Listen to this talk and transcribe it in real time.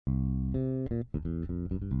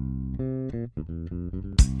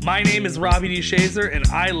My name is Robbie D. Shazer, and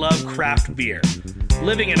I love craft beer.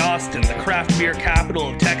 Living in Austin, the craft beer capital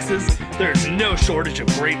of Texas, there's no shortage of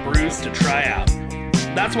great brews to try out.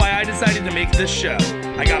 That's why I decided to make this show.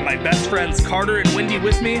 I got my best friends Carter and Wendy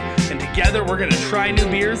with me, and together we're going to try new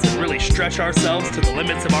beers and really stretch ourselves to the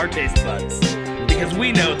limits of our taste buds. Because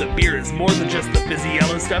we know that beer is more than just the fizzy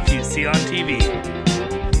yellow stuff you see on TV.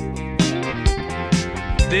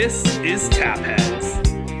 This is Tapheads.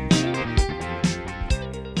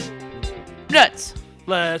 Nuts.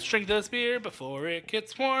 Let's drink this beer before it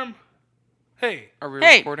gets warm. Hey. Are we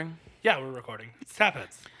Hey. recording? Yeah, we're recording. It's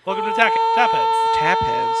Tapheads. Welcome to Tapheads.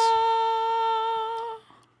 Tapheads.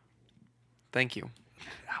 Thank you.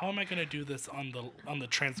 How am I going to do this on the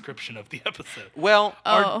transcription of the episode? Well,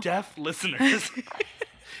 Our deaf listeners.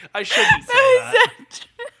 I shouldn't say that.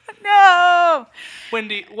 No.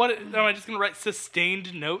 Wendy, what am I just going to write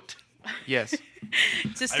sustained note? yes.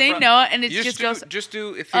 Sustained note, and it's You just just goes.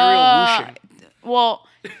 do ethereal whooshing. Well,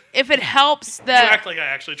 if it helps You that act like I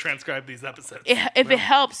actually transcribed these episodes. if it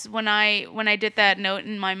helps when I did that note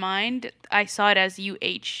in my mind, I saw it as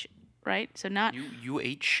UH, right? So not You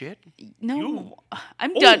ate shit? no. You.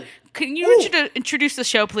 I'm Ooh. done. Can you Ooh. introduce the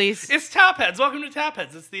show, please? It's Tapheads. Welcome to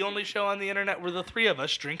Tapheads. It's the only show on the internet where the three of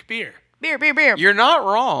us drink beer. Beer. You're not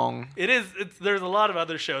wrong. It is. There's a lot of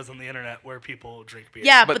other shows on the internet where people drink beer.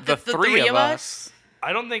 Yeah, But but the three of us.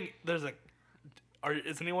 I don't think there's a.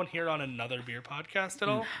 Is anyone here on another beer podcast at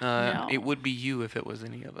all? No. It would be you if it was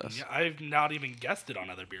any of us. Yeah, I've not even guessed it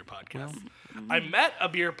on other beer podcasts. I met a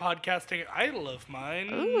beer podcasting idol of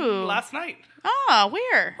mine Ooh. last night. Ah,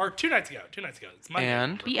 where? Or 2 nights ago. It's Monday.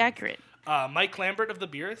 And? Be accurate. Mike Lambert of The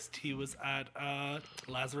Beerist. He was at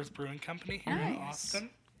Lazarus Brewing Company here in Nice. Austin.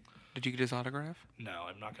 Did you get his autograph? No,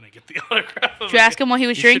 I'm not going to get the autograph of Did you ask him what he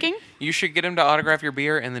was drinking? You should get him to autograph your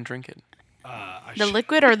beer and then drink it. The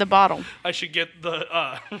liquid or the bottle? I should get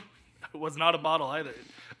the. It was not a bottle either.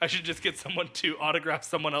 I should just get someone to autograph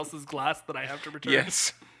someone else's glass that I have to return.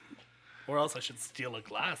 Yes. Or else I should steal a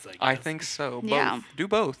glass, I guess. I think so. Both. Yeah. Do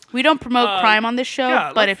both. We don't promote crime on this show, yeah,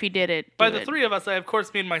 but let's- if he did it, By do the it. three of us, I of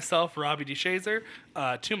course mean myself, Robbie D. Shazer.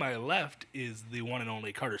 To my left is the one and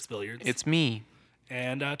only Carter Spilliards. It's me.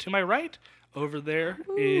 And to my right, over there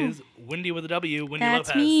is Wendy with a W, Wendy That's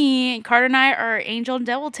Lopez. me. Carter and I are angel and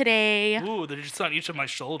devil today. Ooh, they're just on each of my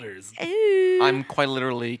shoulders. Ooh. I'm quite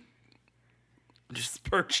literally Just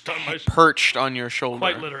perched on my perched on your shoulder.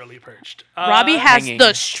 Quite literally perched. Robbie has hanging.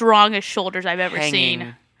 the strongest shoulders I've ever Hanging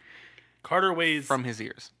seen. Carter weighs from his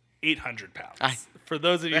ears. 800 pounds. I- For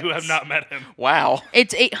those of you who have not met him, Wow.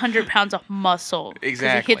 It's 800 pounds of muscle. 'Cause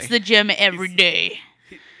Exactly. He hits the gym every day.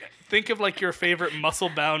 think of like your favorite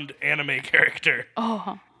muscle-bound anime character.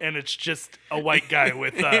 Oh. And it's just a white guy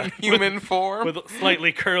with In human form. with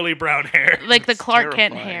slightly curly brown hair. Like the It's Clark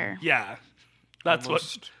Kent terrifying. hair. Yeah. That's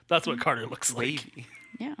Almost what Carter looks like. wavy.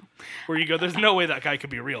 Yeah. Where you go, there's no way that guy could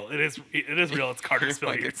be real. It is real. It's Carter Like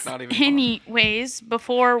Spilliards. it's not even. Anyways,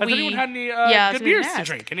 before Has we... anyone had any I was good gonna beers to ask.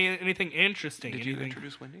 drink? Anything interesting? Did you anything?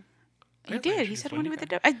 introduce Wendy? He I did. He introduced said Wendy. Wendy with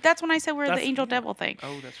the devil. That's when I said we're That's- the angel yeah. devil thing.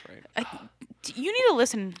 Oh, that's right. You need to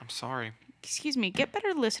listen. I'm sorry. Excuse me. Get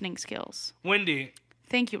better listening skills. Wendy,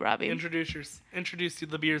 Thank you, Robbie. introduce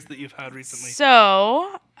the beers that you've had recently.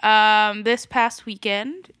 So, this past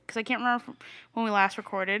weekend, because I can't remember when we last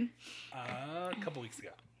recorded, A couple weeks ago.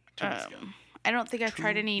 2 weeks ago. I don't think I've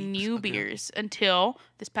tried any new beers until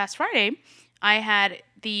this past Friday. I had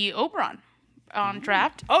the Oberon on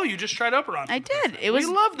draft. Oh, you just tried Oberon. I did. It was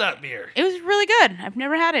We love that beer. it was really good. I've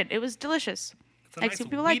never had it. It was delicious. It's a I nice see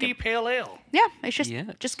people like weedy it. pale ale. Yeah, it's just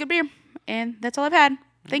Yes. just good beer, and that's all I've had.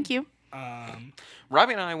 Thank you.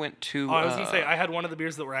 Robbie and I went to. Oh, I was gonna say I had one of the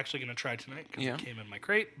beers that we're actually gonna try tonight because Yeah. it came in my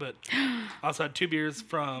crate. But I also had 2 beers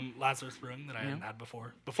from Lazarus Brewing that I hadn't had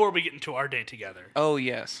before. Before we get into our day together. Oh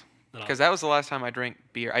yes, because that was the last time I drank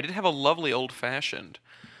beer. I did have a lovely old fashioned.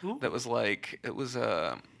 Ooh. That was like it was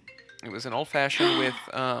an old fashioned with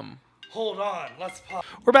Hold on, let's pause.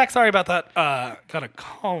 We're back. Sorry about that. Got a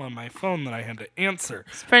call on my phone that I had to answer.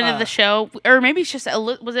 Friend of the show, or maybe it's just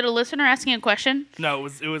was it a listener asking a question? No,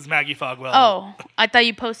 it was Maggie Fogwell. Oh, I thought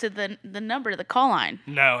you posted the number, the call line.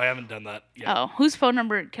 No, I haven't done that yet. Oh, whose phone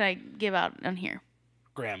number can I give out on here?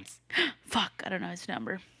 Grams. Fuck, I don't know his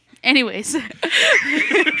number. Anyways,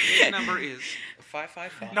 his number is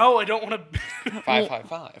 555. No, I don't want to.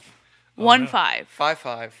 555. 1-5.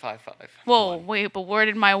 5555. Whoa, wait, but where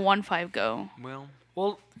did my 1-5 go? Well,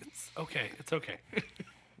 Well, it's okay. It's okay.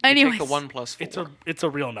 Anyways, take the 1 plus 4. It's a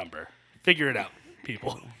real number. Figure it out,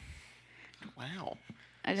 people. Wow.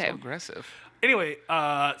 okay. So aggressive. Anyway,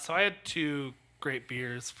 so I had to great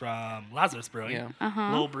beers from Lazarus Brewing.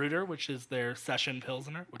 Yeah. Lil Brooder, which is their Session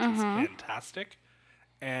Pilsner, which is fantastic.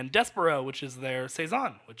 And Despero, which is their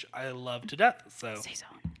Saison, which I love to death. So. Saison.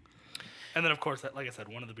 And then, of course, like I said,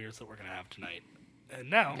 one of the beers that we're going to have tonight. And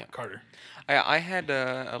now, Carter. I had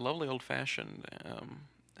a lovely old-fashioned,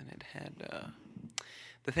 and it had...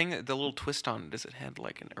 the thing, the little twist on it is it had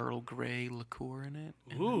like an Earl Grey liqueur in it.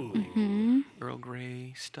 Ooh. Earl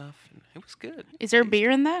Grey stuff. And it was good. Is there beer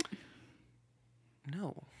in that?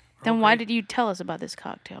 No. Then why did you tell us about this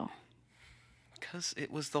cocktail? Because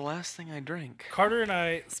it was the last thing I drank. Carter and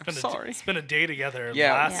I spent a day together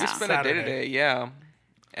last we spent Saturday. a day today,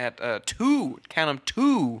 at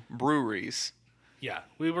two breweries. Yeah,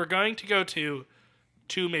 we were going to go to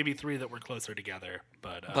 2, maybe 3 that were closer together.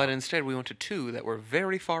 But instead we went to 2 that were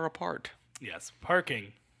very far apart. Yes,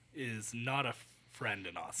 parking is not a friend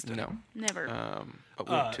in Austin. No. Never. But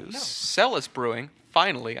we went to Celis Brewing.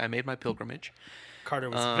 Finally, I made my pilgrimage.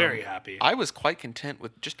 Carter was very happy. I was quite content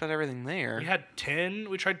with just about everything there.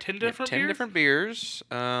 We tried 10 different 10 beers? different beers.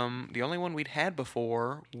 The only one we'd had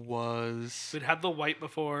before was... We'd had the white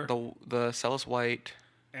before. The Celis White.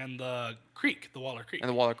 And the Creek, the Waller Creek. And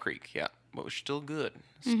the Waller Creek, yeah. But it was still good.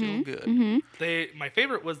 Still good. My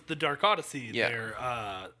favorite was the Dark Odyssey, Yeah. their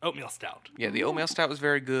oatmeal stout. Yeah, the oatmeal stout was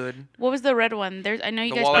very good. What was the red one? I know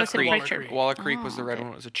you The guys Waller posted a Creek. picture. Waller Creek was the red okay.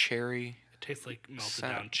 one. It was a cherry. It tastes like melted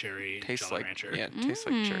down cherry Tastes Jolly like Rancher. yeah, it tastes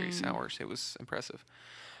like cherry sours. It was impressive.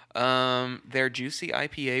 Their juicy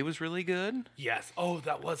IPA was really good. Yes. Oh,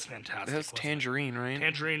 that was fantastic. That was wasn't Tangerine, right? it?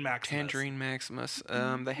 Tangerine Maximus. Tangerine Maximus.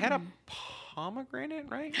 They had a pomegranate,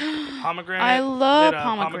 right? Pomegranate. I love they had a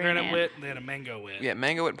pomegranate. wit. They had a mango wit. Yeah,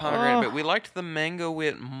 mango wit pomegranate, but we liked the mango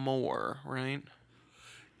wit more, right?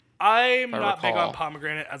 I'm not big recall. on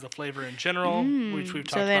pomegranate as a flavor in general, which we've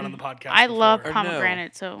talked So about then on the podcast. I love before.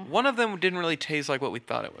 pomegranate, so One of them didn't really taste like what we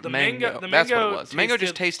thought it would. The mango. mango That's what it was. Mango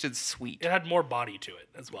just tasted- tasted sweet. It had more body to it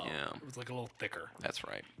as well. Yeah. It was like a little thicker. That's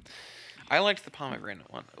right. I liked the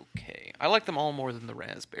pomegranate one. Okay. I like them all more than the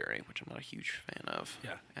raspberry, which I'm not a huge fan of.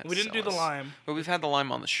 Yeah. at We didn't do the Celis. lime. But we've had the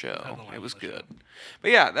lime on the show. Had the lime It was on the show. good.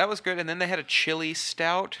 But yeah, that was good. And then they had a chili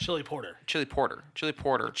stout. Chili porter. Chili porter.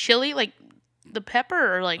 chili, like the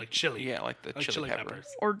pepper, or Like chili. Yeah, like the chili pepper. peppers.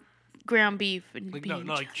 or ground beef and Like, beans.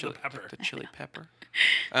 no, like Chili, the pepper. the chili pepper.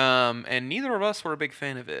 And neither of us were a big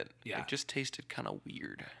fan of it. Yeah. It just tasted kind of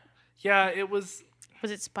weird. Yeah, it was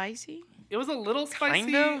Was it spicy? a little spicy.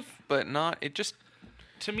 Kind of, but not. It just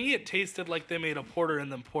To me, it tasted like they made a porter and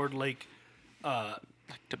then poured like like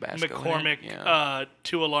Tabasco. in it. McCormick Yeah.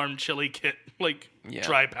 2-alarm chili kit, like Yeah.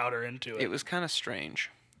 dry powder into it. It was kind of strange.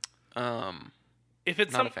 If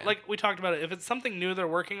it's not a fan. like we talked about it, if it's something new they're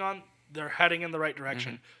working on, they're heading in the right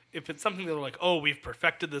direction. Mm-hmm. If it's something they're like, oh, we've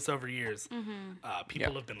perfected this over years,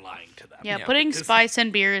 people have been lying to them. Yeah, Yeah. putting Because- spice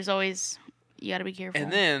in beer is always, you gotta be careful.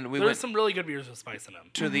 And then we There's went some really good beers with spice in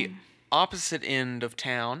them. to the opposite end of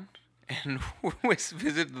town and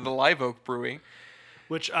visited the Live Oak Brewing,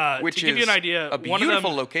 Which which to is give you an idea, a one of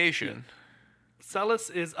beautiful them, location. Celis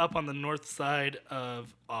is up on the north side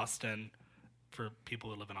of Austin, for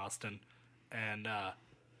people who live in Austin, and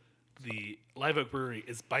the Live Oak Brewery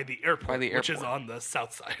is by the airport, which is airport. on the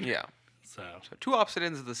south side. Yeah. So So two opposite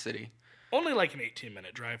ends of the city. only like an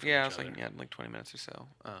 18-minute drive from Yeah, each it's other. like 20 minutes or so.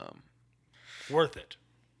 Worth it.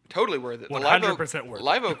 Totally worth it. The 100% worth it.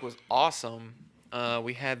 Live Oak was awesome.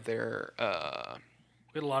 We had their We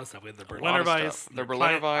had a lot of stuff. We had the lot Berliner of Weiss. stuff. The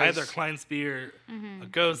Berliner I had their Weiss. Kleinspier, a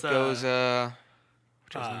Goza, Goza,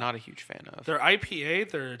 which I was not a huge fan of. Their IPA,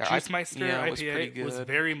 their Juicemeister yeah, was pretty IPA, was good.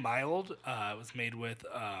 very mild. It was made with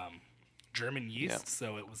German yeast, Yeah.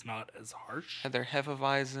 so it was not as harsh. Had their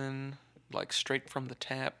Hefeweizen, like straight from the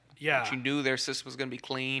tap. Yeah. Which you knew their system was going to be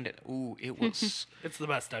cleaned. And, ooh, it was It's the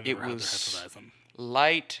best I've It ever had. was- The Hefeweizen.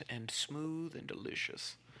 light and smooth and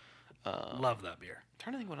delicious. Love that beer.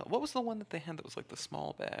 trying to think what was the one that they had that was like the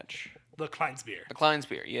small batch? The Kleinspier. The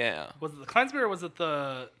Kleinspier, yeah. Was it the Kleinspier or was it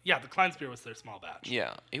the... Yeah, the Kleinspier was their small batch.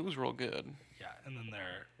 Yeah, it was real good. Yeah, and then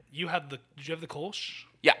their... You had the... Did you have the Kolsch?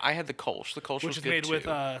 Yeah, I had the Kolsch. The Kolsch Which was is good made too.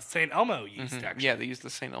 with St. Elmo yeast, Mhm. actually. Yeah, they used the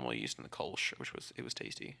St. Elmo yeast in the Kolsch, which was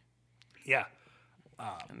tasty. Yeah.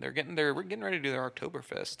 And we're getting ready to do their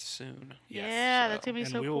Oktoberfest soon. Yes. Yeah, that's gonna be And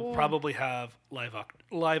so we cool. will probably have live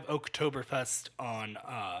Oktoberfest on...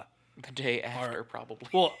 The day after, probably.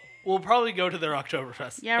 Well, we'll probably go to their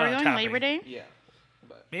Oktoberfest. Yeah, we're going tapping. Labor Day. Yeah,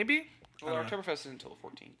 but Maybe? well, I don't know. Oktoberfest is until the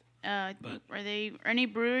 14th. Are any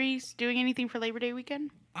breweries doing anything for Labor Day weekend?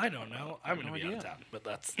 I don't know. I'm going to No be out of idea. town, but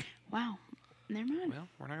that's... Wow, never mind. Well,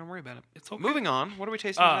 we're not gonna worry about it. It's okay. Moving on. What are we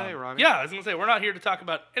tasting today, Robbie? Yeah, I was going to say, we're not here to talk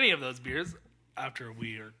about any of those beers after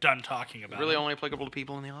we are done talking about Really them. only applicable to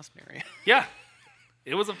people in the Austin area. Yeah.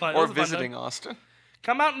 It was a fun. Or visiting time. Austin.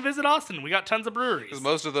 Come out and visit Austin. We got tons of breweries. Because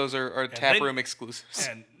most of those are tap room exclusives.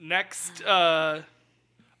 And next, we're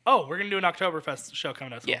gonna do an Oktoberfest show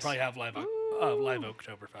coming up. So Yes. we'll probably have live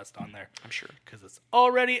Oktoberfest on there. I'm sure. Because it's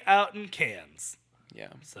already out in cans. Yeah.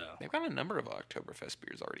 So They've got a number of Oktoberfest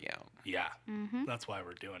beers already out. yeah, that's why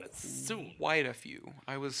we're doing it soon. Quite a few.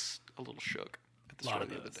 I was a little shook at the A lot store of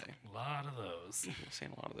the those. other day. A lot of those. I've seen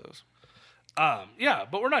a lot of those. Yeah,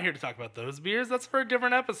 but we're not here to talk about those beers. That's for a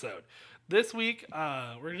different episode. This week,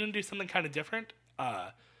 we're going to do something kind of different.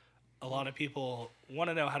 A lot of people want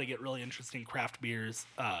to know how to get really interesting craft beers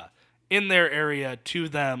in their area to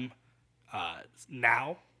them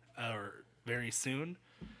now or very soon.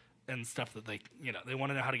 And stuff that they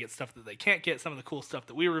want to know how to get stuff that they can't get, some of the cool stuff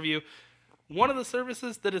that we review. One of the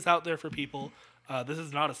services that is out there for people, this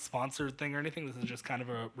is not a sponsored thing or anything, this is just kind of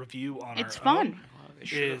a review on It's our fun. own, They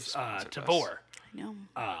should have is sponsored us. Tavour. I know.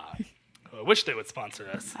 I wish they would sponsor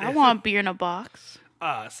us. I want beer in a box,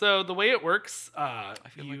 So the way it works, I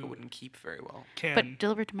feel like it wouldn't keep very well. can but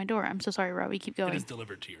delivered to my door. I'm so sorry, Robbie. Keep it going. is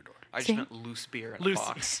delivered to your door. I just See? meant loose beer in Loose- a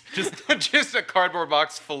box. just- just a cardboard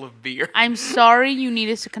box full of beer. I'm sorry you need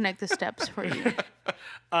us to connect the steps for you.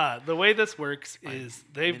 The way this works is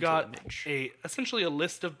they've into got the niche. essentially a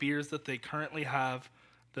list of beers that they currently have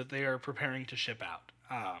that they are preparing to ship out.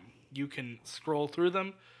 You can scroll through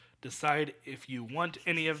them, decide if you want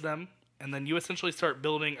any of them, and then you essentially start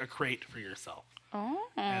building a crate for yourself. Oh.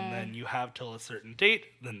 And then you have till a certain date.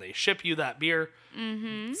 Then they ship you that beer.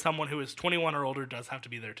 Mm-hmm. Someone who is 21 or older does have to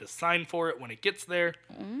be there to sign for it when it gets there.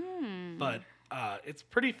 But it's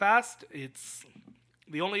pretty fast. It's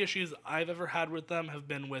the only issues I've ever had with them have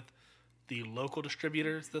been with the local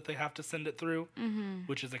distributors that they have to send it through,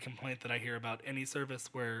 which is a complaint that I hear about any service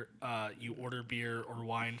where you order beer or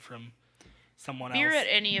wine from someone Beer else.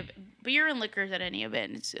 at beer and liquors at any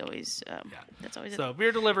event. It's always that's always So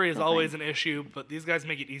beer delivery is Real always thing. an issue, but these guys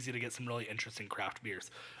make it easy to get some really interesting craft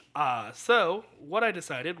beers. So what I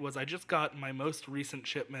decided was I just got my most recent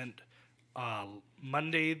shipment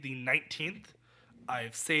Monday the 19th.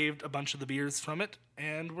 I've saved a bunch of the beers from it,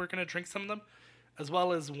 and we're going to drink some of them, as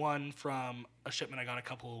well as one from a shipment I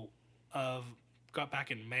got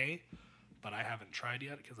back in May, but I haven't tried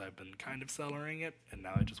yet because I've been kind of cellaring it, and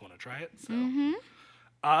now I just want to try it. So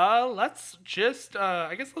let's just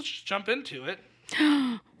jump into it.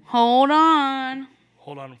 Hold on.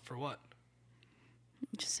 Hold on for what?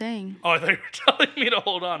 Just saying. Oh, I thought you were telling me to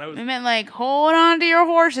hold on. I was I meant like, hold on to your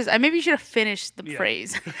horses. Maybe you should have finished the Yeah.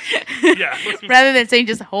 phrase. yeah. Rather than saying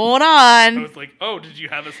just hold I on. was like, oh, did you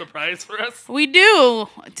have a surprise for us? We do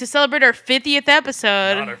to celebrate our 50th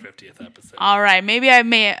episode. Not our 50th episode. All right, maybe I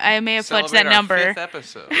may have fudged Celebrate that our number. 5th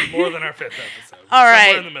episode. More than our 5th episode. All Somewhere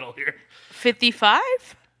right. in the middle here. 55?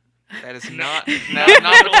 That is not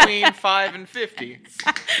between 5 and 50.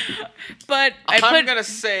 But I'm gonna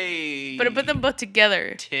say. but I put them both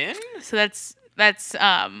together. 10. So that's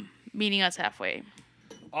meeting us halfway.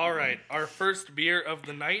 All right. Our first beer of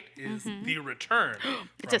the night is The Return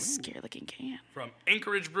It's a scary looking can. from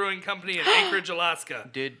Anchorage Brewing Company in Anchorage, Alaska.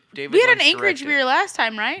 Did David? We had an Lynch Anchorage direct it? beer last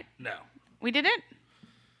time, right? No. We didn't?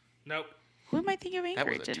 Nope. Who am I thinking of was a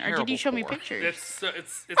Anchorage in? Or did you terrible show me pour. pictures?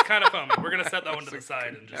 It's kind of foamy. We're gonna set that one to the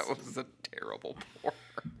side and just. That was a terrible pour.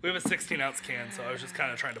 We have a 16-ounce can, so I was just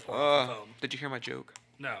kind of trying to pour off the foam. Did you hear my joke?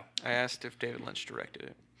 No. I asked if David Lynch directed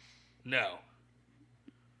it. No.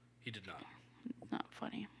 He did not. Not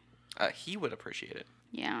funny. He would appreciate it.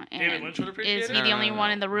 Yeah. And David Lynch would appreciate is it? he the only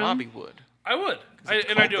one in the room? Robbie would. I would. It's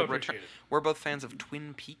And I called do The appreciate Return. it. We're both fans of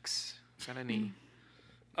Twin Peaks. Is that any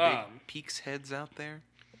Peaks heads out there?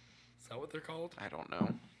 Is that what they're called? I don't know.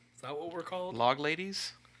 Is that what we're called? Log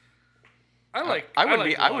ladies? I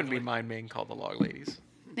wouldn't be mind being called the Log Ladies.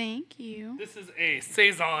 Thank you. This is a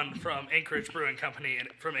Saison from Anchorage Brewing Company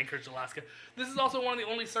from Anchorage, Alaska. This is also one of the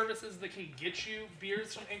only services that can get you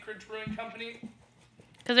beers from Anchorage Brewing Company.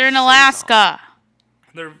 Because they're in Alaska.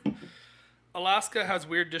 Alaska has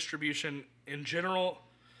weird distribution in general.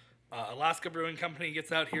 Alaska Brewing Company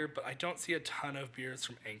gets out here, but I don't see a ton of beers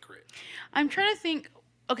from Anchorage. I'm trying to think.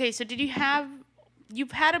 Okay, so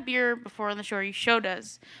you've had a beer before on the show, you showed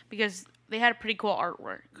us, because they had a pretty cool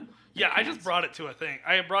artwork. Yeah, I just brought it to a thing.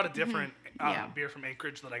 I brought a different Yeah. beer from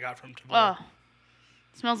Anchorage that I got from Tavour. Oh,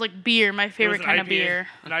 smells like beer, my It was favorite an kind of IPA beer.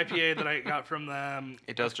 An IPA that I got from them.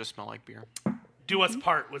 It does just smell like beer. Do Us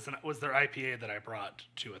Part was their IPA that I brought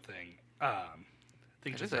to a thing. I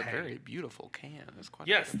think It just is a hang. very beautiful can. It's quite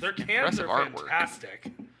Yes, their cans impressive are artwork. fantastic.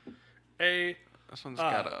 This one's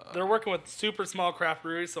got a. They're working with super small craft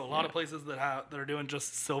breweries, so a lot of places that are doing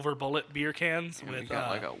just silver bullet beer cans We with got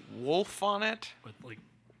like a wolf on it with like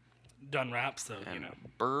done wraps. So and you know, a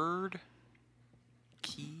bird.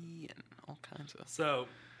 key and all kinds of. So,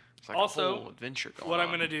 It's like also, a whole adventure going what I'm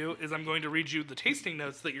on. going to do is I'm going to read you the tasting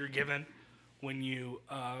notes that you're given when you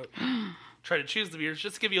try to choose the beers,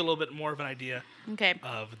 just to give you a little bit more of an idea Okay.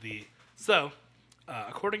 of the. So,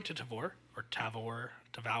 according to Tavour, or Tavour,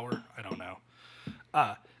 I don't know.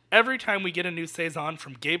 Every time we get a new Saison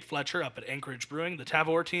from Gabe Fletcher up at Anchorage Brewing, the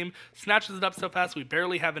Tavour team snatches it up so fast we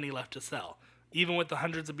barely have any left to sell. Even with the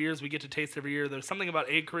hundreds of beers we get to taste every year, there's something about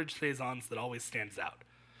Anchorage Saisons that always stands out.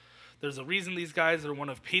 There's a reason these guys are one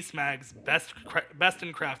of Pace Mag's best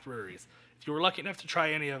in craft breweries. If you were lucky enough to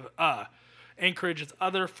try any of Anchorage's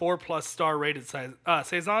other 4+ star rated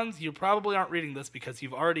Saisons, you probably aren't reading this because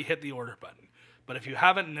you've already hit the order button. But if you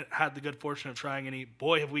haven't had the good fortune of trying any,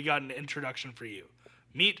 boy, have we got an introduction for you.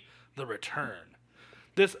 Meet the Return.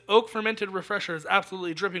 This oak fermented refresher is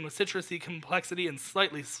absolutely dripping with citrusy complexity and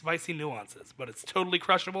slightly spicy nuances, but it's totally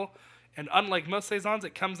crushable. And unlike most Saisons,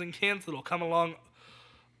 it comes in cans that'll come along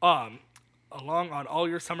on all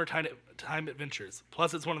your summertime adventures.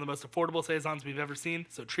 Plus, it's one of the most affordable Saisons we've ever seen,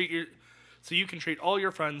 so you can treat all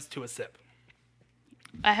your friends to a sip.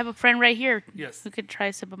 I have a friend right here. Yes. Who could try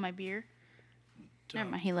a sip of my beer. Never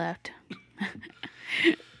mind, he left.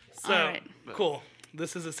 So, All right. cool.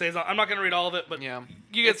 This is a Saison. I'm not going to read all of it, but Yeah,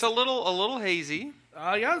 you get it's a little hazy.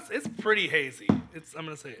 yeah, it's pretty hazy. I'm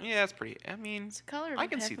going to say it. Yeah, it's pretty. I mean, It's the color of I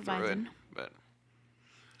can see through it, Hefeweizen. but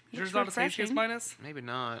Yours It's not as hazy as refreshing. mine is? maybe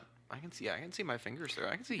not. I can see my fingers through.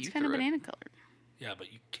 I can see It's you kind of through it. banana colored. Yeah,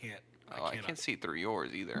 but you can't. Oh, I can't see through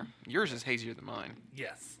yours either. Yours is hazier than mine.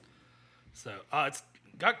 Yes. So, it's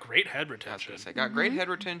got great head I was retention. gonna say, got great head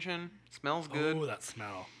retention. Smells good. Oh, that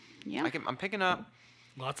smell. Yeah. I'm picking up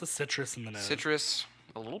Lots of citrus in the nose. citrus,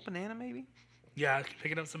 a little banana maybe. Yeah,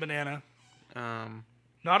 picking up some banana. Um,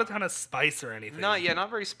 Not a ton of spice or anything. not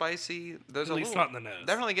very spicy. There's At a least little, not in the nose.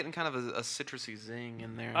 Definitely getting kind of a citrusy zing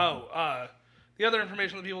in there. Oh, the other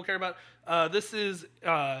information that people care about, this is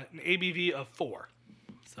an ABV of 4.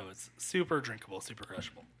 So it's super drinkable, super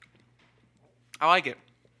crushable. I like it.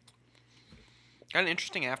 Got an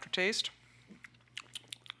interesting aftertaste.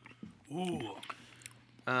 Ooh,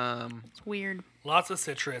 It's weird. lots of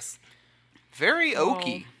citrus. Very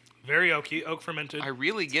oaky. Very oaky, oak fermented. I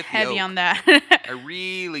really get the Heavy oak. on that. I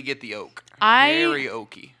really get the oak. I- Very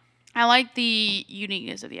oaky. I like the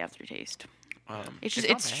uniqueness of the aftertaste. It's just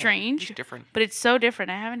not it's bad. strange, It's different. but it's so different.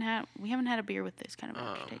 We haven't had a beer with this kind of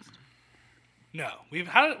aftertaste. No, we've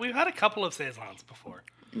had a couple of Saisons before.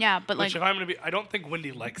 Yeah, but Which, like if I'm gonna be, I don't think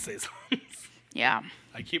Wendy likes Saisons. yeah,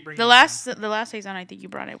 I keep bringing the last Saison I think you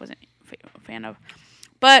brought I wasn't a fan of,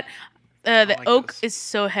 but the like oak this. is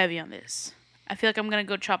so heavy on this. I feel like I'm gonna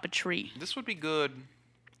go chop a tree. This would be good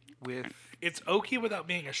with. It's oaky without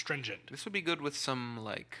being astringent. This would be good with some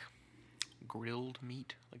like grilled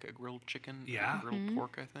meat, like a grilled chicken, Yeah. grilled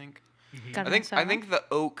pork. I think. Got I think the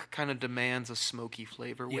oak kind of demands a smoky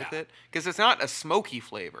flavor with Yeah. it because it's not a smoky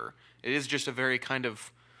flavor. It is just a very kind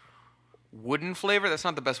of wooden flavor. That's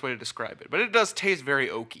not the best way to describe it, but it does taste very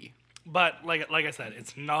oaky. But like I said,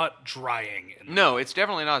 it's not drying. No, it's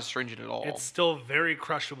definitely not astringent at all. It's still very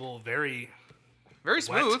crushable, very very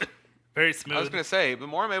smooth. wet, very smooth. I was gonna say, the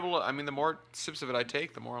more I'm able to, I mean, the more sips of it I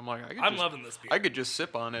take, the more I'm like, I'm loving this beer. I could just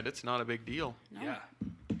sip on it. It's not a big deal. Yeah.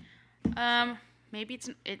 Maybe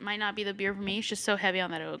it might not be the beer for me. It's just so heavy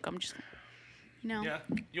on that oak. I'm just, Yeah.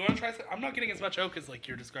 You want to try? I'm not getting as much oak as like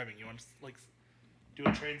you're describing. You want to like do a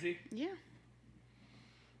tradesy? Yeah.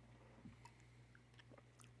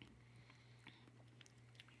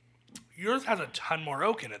 Yours has a ton more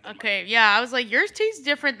oak in it. Than Okay. Yeah. I was like, yours tastes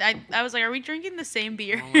different. I was like, are we drinking the same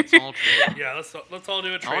beer? Well, let's all try. mine. Yeah. Let's all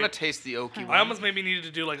do a I trade. want to taste the oaky I one. almost maybe needed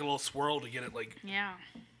to do like a little swirl to get it like. Yeah.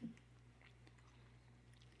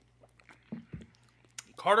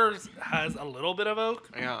 Carter's has a little bit of oak,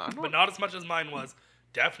 Yeah, I don't- but not as much as mine was.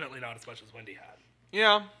 Definitely not as much as Wendy had.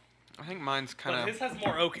 yeah. I think mine's kind But of. his has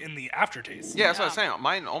more oak in the aftertaste. Yeah, that's what I was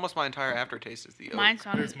saying. Almost my entire aftertaste is the oak. Mine's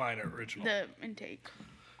on Here's mine original. the intake.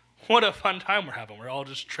 What a fun time we're having. We're all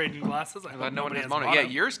just trading glasses. I hope But no one nobody has has mono. Yeah, mono.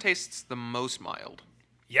 yours tastes the most mild,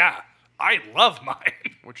 Yeah, I love mine.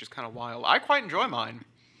 which is kind of wild. I quite enjoy mine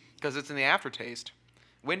because it's in the aftertaste.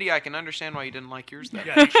 Wendy, I can understand why you didn't like yours then.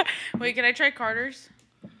 Yeah, Wait, can I try Carter's?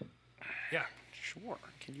 yeah. Sure.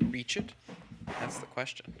 Can you reach it? That's the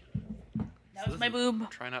question. That was my boob.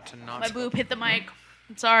 Try not to knock. My boob hit the mic.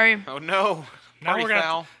 I'm sorry. Oh no! Now Party we're gonna.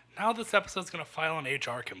 foul. Now this episode's gonna file an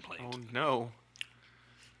HR complaint. Oh no!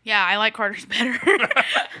 Yeah, I like Carter's better.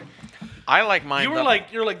 I like mine.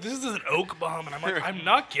 You're like, this is an oak bomb, and I'm like, I'm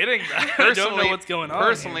not getting that. I don't know what's going on.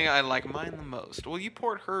 Personally, here. I like mine the most. Well, you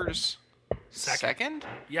poured hers Second?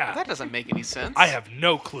 Yeah. Well, that doesn't make any sense. I have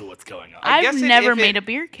no clue what's going on. I I've guess never if made a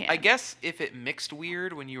beer can. I guess if it mixed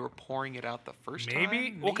weird when you were pouring it out the first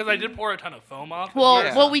Maybe? time. Well, because I did pour a ton of foam off. Well,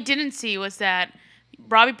 Yeah. what we didn't see was that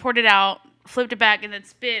Robbie poured it out, flipped it back, and then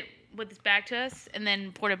spit with his back to us, and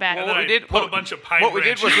then poured it back. And Well, then what we I did- put a what- bunch of pine What we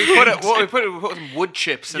did was branches we put some wood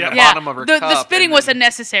chips in Yeah. the Yeah, bottom of her the cup. spitting and was then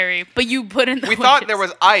unnecessary, but you put in the We wood thought chips. there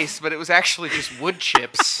was ice, but it was actually just wood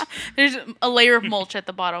chips. There's a layer of mulch at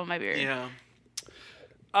the bottom of my beer. Yeah.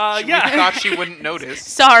 Yeah. We thought she wouldn't notice.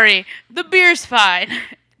 Sorry, the beer's fine.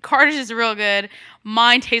 Carter's is real good.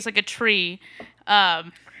 Mine tastes like a tree.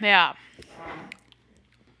 Yeah.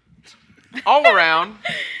 All around,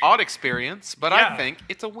 odd experience, but Yeah. I think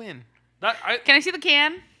it's a win. Can I see the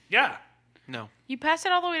can? Yeah. No. You passed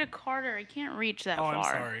it all the way to Carter. I can't reach that Oh, far. I'm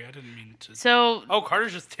sorry. I didn't mean to. So Oh,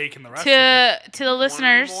 Carter's just taking the rest of it. to the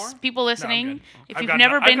listeners, more? people No, I'm listening, good. if I've you've got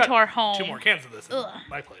never I've been got to our home, 2 more cans of this in Ugh.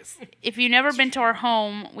 my place. if you've never been to our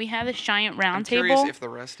home, we have this giant round I'm table, curious if the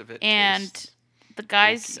rest of it and tastes the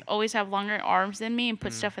guys smoky. always have longer arms than me and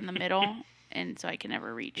put stuff in the middle, and so I can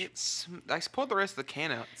never reach. I poured the rest of the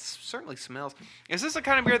can out. It certainly smells. Is this the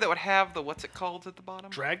kind of beer that would have the what's it called at the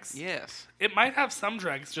bottom? Dregs? Yes. It might have some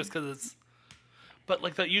dregs just because it's. But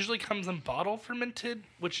like that usually comes in bottle fermented,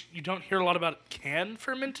 which you don't hear a lot about can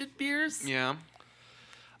fermented beers. Yeah.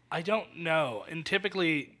 I don't know. And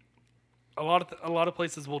typically, a lot of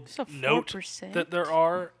places will It's a note 4%. that there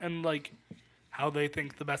are and like how they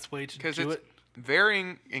think the best way to Because do it's it.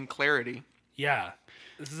 varying in clarity. Yeah,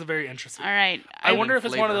 this is a very interesting. All right, I wonder if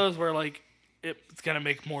it's one of flavor. those where like it's gonna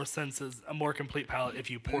make more sense as a more complete palate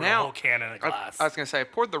if you pour Now- a whole can in a glass. I was gonna say I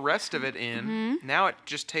poured the rest of it in. Mm-hmm. Now it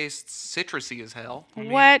just tastes citrusy as hell.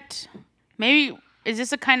 What? Maybe is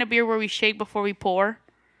this a kind of beer where we shake before we pour?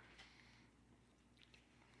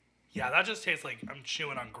 Yeah, that just tastes like I'm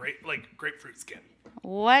chewing on grapefruit skin.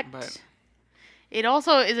 What? But- It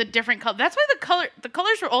also is a different color. That's why the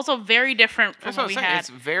colors were also very different from That's what what we I'm saying. had. It's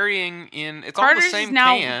varying in. It's all Carter's the is same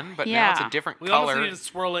now- can, but now it's yeah. a different We almost color. need to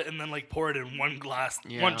swirl it and then like pour it in one glass,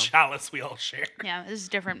 Yeah. one chalice we all share. Yeah, this is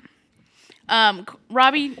different.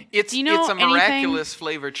 Robbie, It's do you know it's a anything? miraculous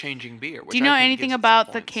flavor changing beer. Do you know anything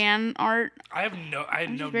about the can art? I have no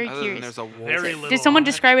very Other curious. than there's a wolf. very little. Did someone on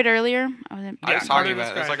it. describe it earlier? I was I Yeah, was Carter talking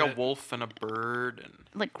about it. It's like a described it. wolf and a bird and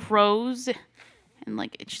like crows, and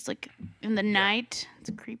like it's just like in the night. It's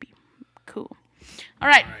creepy. Cool. All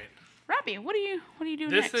right, All right. Robbie, what do you do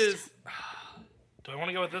This next? is. Do I want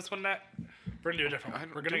to go with this one next? We're gonna do a different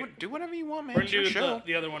one. We're gonna do whatever you want, man. we're It's gonna your do show.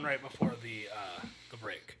 the other one right before the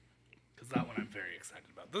break, because that one I'm very excited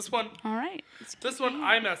about. This one, All right. this one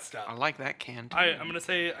I messed I up. like that can. Too. I'm gonna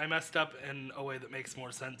say I messed up in a way that makes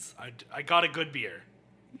more sense. I got a good beer.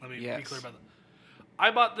 Let me be Yes. clear about that. I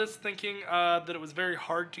bought this thinking that it was very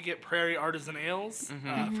hard to get Prairie Artisan Ales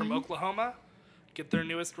from Oklahoma. Get their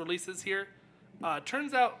newest releases here.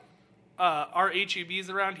 Turns out our HEBs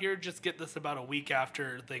around here just get this about a week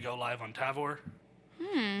after they go live on Tavour.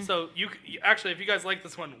 So actually, if you guys like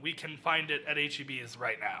this one, we can find it at HEBs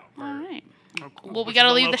right now. All right. Oh, cool. Well, we which gotta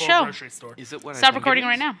is a leave the local show. grocery store. Is it what I Stop think it recording is?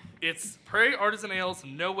 right now. It's Prairie Artisan Ales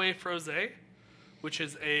No Way Frosé, which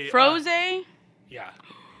is a Frosé. yeah.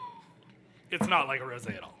 It's not like a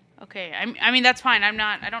rosé at all. Okay. I mean that's fine.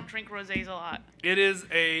 I don't drink rosés a lot. It is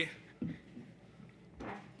a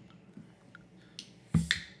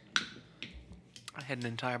I had an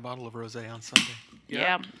entire bottle of rosé on Sunday.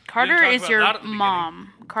 Yeah. We Carter didn't talk is about your that at the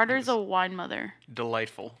mom. Carter's a wine mother.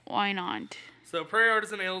 Delightful. Why not? So Prairie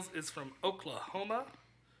Artisan Ales is from Oklahoma.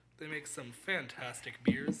 They make some fantastic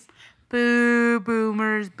beers. Boo,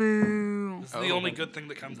 boomers, boo. This is the only good thing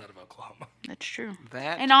that comes out of Oklahoma. That's true.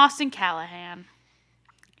 That And Austin Callahan.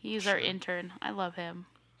 He's our intern. I love him.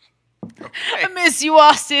 I miss you,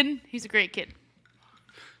 Austin. He's a great kid.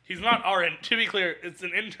 He's not our to be clear, it's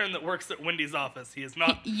an intern that works at Wendy's office. He is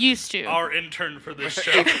not He used to. our intern for this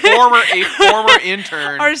show. a former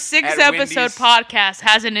intern. Our at 6-episode Wendy's. podcast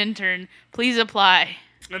has an intern. Please apply.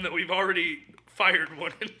 And that we've already fired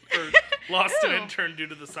one or lost an intern due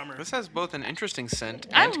to the summer. This has both an interesting scent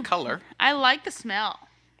I'm- and color. I like the smell.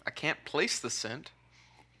 I can't place the scent.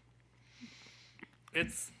 It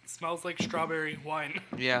smells like strawberry wine.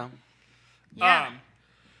 Yeah. Yeah.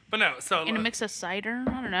 But no, so In a mix of cider?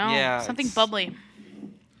 I don't know. Yeah, Something it's- bubbly.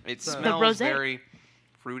 It The smells rosé. very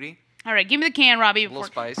fruity. All right, give me the can, Robbie. little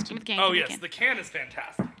spiced. Give me the can. oh give me yes, the can. the can is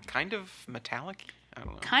fantastic. Kind of metallic. I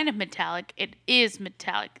don't know. Kind of metallic. It is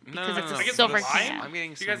metallic because it's no, a I get silver lime. can. I'm getting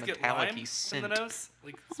Do some you guys get lime metallic-y in scent. the nose?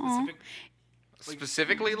 Like specific.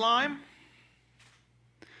 Specifically lime?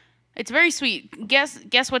 It's very sweet.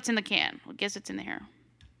 Guess what's in the can. Guess what's in here.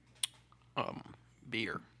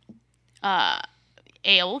 Beer.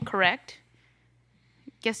 Ale, correct.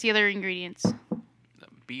 Guess the other ingredients.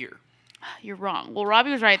 Beer. You're wrong. Well,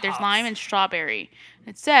 Robbie was right. There's Hops. lime and strawberry.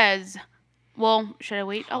 It says, well, should I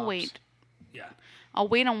wait? I'll Hops. wait. Yeah. I'll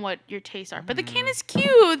wait on what your tastes are. But the can is cute.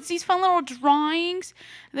 It's these fun little drawings.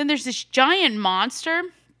 And then there's this giant monster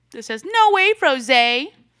that says, "No way, Frosé."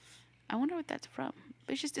 I wonder what that's from.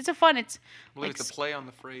 But it's a fun. It's Well, like it's a play on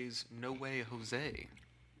the phrase "No way, Jose."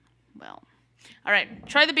 well. All right,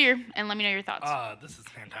 try the beer and let me know your thoughts. This is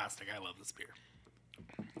fantastic. I love this beer.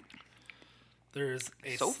 There's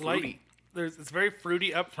a So slight. fruity. It's very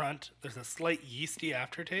fruity up front. There's a slight yeasty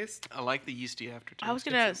aftertaste. I like the yeasty aftertaste. I was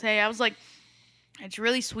gonna say, I was like, it's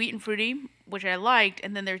really sweet and fruity, which I liked,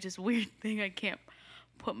 and then there's this weird thing I can't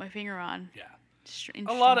put my finger on. Yeah. Strange.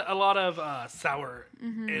 A lot of sour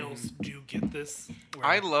ales do get this. where-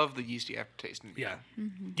 I love the yeasty aftertaste. In beer. Yeah.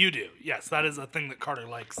 You do. Yes, that is a thing that Carter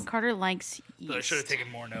likes. Carter likes yeast. That I should have taken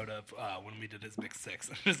more note of when we did his Mix 6.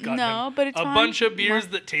 Just gotten No, him but it's a fine. bunch of beers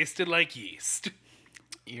that tasted like yeast.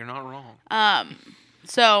 You're not wrong.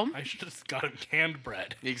 So I should have just got him canned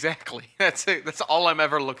bread. Exactly. That's it. That's all I'm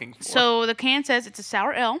ever looking for. So the can says it's a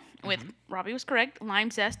sour ale with, Robbie was correct, lime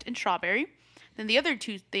zest and strawberry. Then the other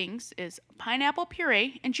two things is pineapple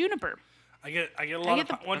puree and juniper. I get a lot get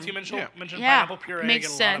of once you mention Yeah, pineapple puree, makes I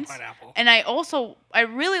get a sense. lot of pineapple. And I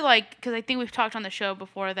really like, because I think we've talked on the show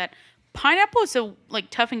before that pineapple is a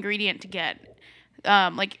tough ingredient to get,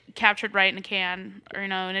 captured right in a can or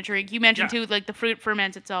in a drink. You mentioned Yeah. too, the fruit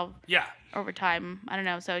ferments itself Yeah. over time. I don't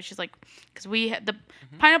know. So it's just because we had the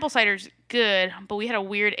pineapple cider's good, but we had a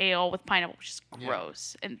weird ale with pineapple, which is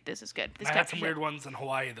gross. And this is good. This I had some captures weird it. ones in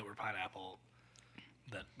Hawaii that were pineapple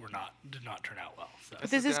that did not turn out well. So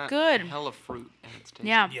This is got good. Hell of fruit and it's tasty.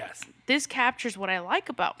 Yeah. yes. This captures what I like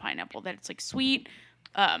about pineapple, that it's sweet,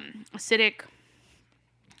 acidic.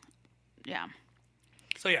 Yeah.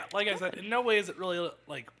 So yeah, like I said, in no way is it really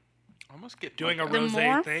I almost get doing a like The rosé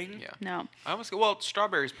more- thing. Yeah. No. I almost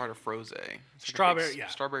strawberry's part of frosé. It's like a big Strawberry, yeah.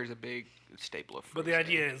 Strawberry's a big staple of frosé. But the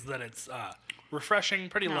idea is that it's refreshing,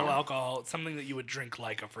 pretty low No. alcohol. It's something that you would drink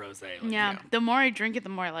like a frosé. Like, Yeah. The more I drink it, the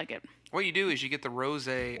more I like it. What you do is you get the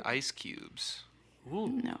rosé ice cubes, Ooh.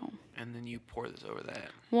 No. and then you pour this over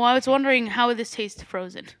that. Well, I was wondering how would this taste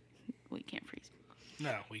frozen. We can't freeze.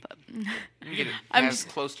 No, we You get it I'm as just-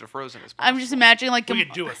 close to frozen as possible. I'm just imagining we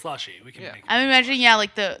could do a slushy. We can Yeah. make. I'm imagining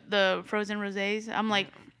the frozen rosés. I'm like,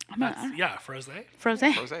 Yeah, frosé.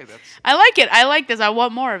 frozen. Rosé, that's I like it. I like this. I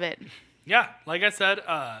want more of it. Yeah, like I said,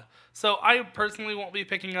 so I personally won't be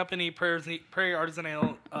picking up any Prairie Artisan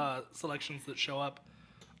Ale selections that show up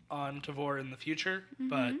on Tavour in the future.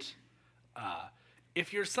 But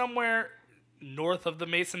if you're somewhere north of the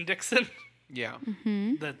Mason-Dixon yeah.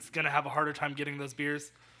 that's going to have a harder time getting those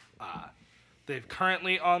beers, they've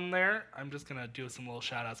currently on there. I'm just going to do some little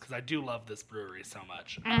shout-outs because I do love this brewery so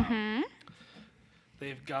much.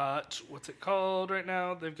 They've got, what's it called right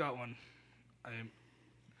now? They've got one.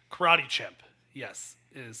 Karate Chimp, yes,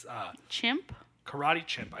 is Chimp. Karate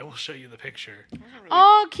Chimp. I will show you the picture.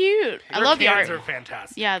 Oh, cute. I Their love the cans art. are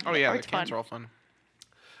fantastic. Yeah. Oh yeah, the art's cans fun. are all fun.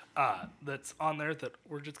 That's on there that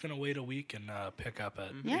we're just gonna wait a week and pick up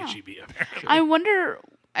at Yeah. HEB apparently. I wonder.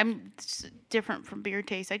 It's different from beer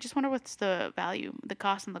taste. I just wonder what's the value, the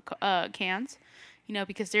cost on the cans.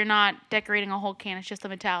 Because they're not decorating a whole can. It's just the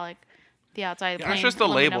metallic, the outside. Yeah, plain It's just the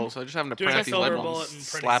aluminum. labels. I just having to Doing print a out these silver labels. bullet and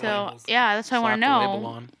printing Slap some them. So labels. yeah, that's what I want to Slap the label know.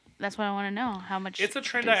 on. That's what I want to know. How much? It's a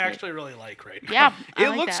trend they I say. actually really like right now. Yeah, I It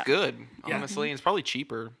like looks that. good, Yeah. honestly, and it's probably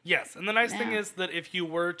cheaper. Yes, and the nice thing Yeah. is that if you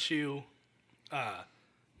were to,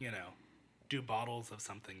 do bottles of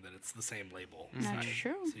something, that it's the same label. It's That's not-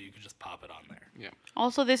 true. So you can just pop it on there. Yeah.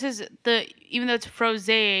 Also, this is even though it's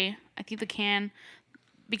frosé, I think the can,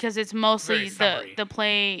 because it's mostly Very summery.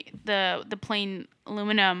 the plain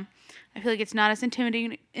aluminum. I feel like it's not as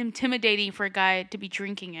intimidating for a guy to be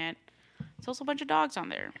drinking it. It's also a bunch of dogs on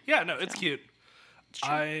there. Yeah, no, it's So, cute.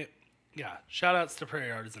 Shout outs to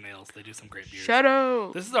Prairie Artisan Ales. They do some great beers. Shut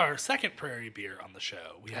up. This is our second Prairie beer on the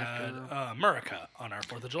show. We had Murica on our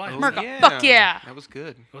 4th of July. Murica. episode. Fuck yeah. That was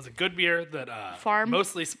good. It was a good beer that Farm.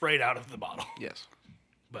 mostly sprayed out of the bottle. Yes.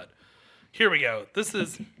 But here we go.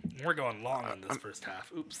 We're going long on this first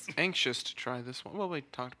half. Oops. Anxious to try this one. Well, we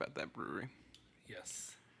talked about that brewery.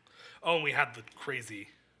 Yes. Oh, and we had the crazy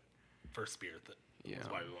first beer that Yeah. was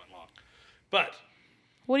why we went long. But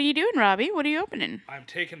What are you doing, Robbie? What are you opening? I'm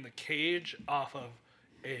taking the cage off of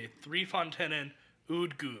a 3 Fontainen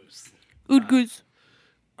Oud Goose. Oud goose.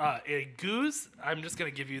 A goose, I'm just going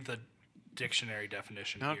to give you the dictionary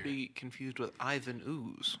definition Not here. be confused with Ivan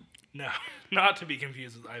Ooze. No, not to be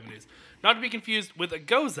confused with Ivanese. Not to be confused with a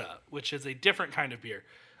goza, which is a different kind of beer.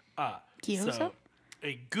 Gyoza? So,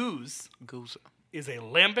 a goose Goza. is a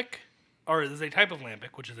lambic is a type of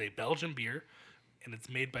lambic, which is a Belgian beer, and it's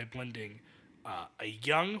made by blending a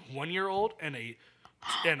young 1-year-old and a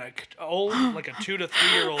old, like a 2 to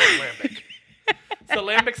 3-year-old lambic. So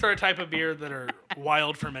lambics are a type of beer that are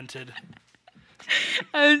wild fermented.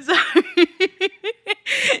 I'm sorry.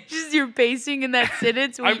 Just your pacing in that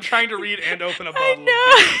sentence. I'm trying to read and open a bottle.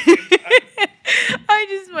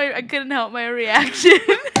 I I couldn't help my reaction.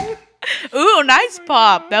 Ooh, nice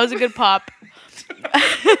pop. That was a good pop.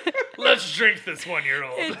 Let's drink this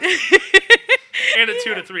 1-year-old and a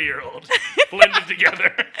 2 to 3-year-old blended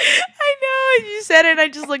together. I know. You said it. I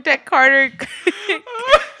just looked at Carter.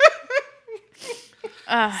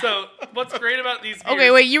 So what's great about these beers...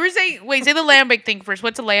 Okay, wait. You were saying... Wait, say the lambic thing first.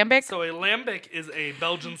 What's a lambic? So a lambic is a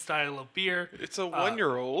Belgian style of beer. It's a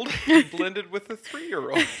 1-year-old blended with a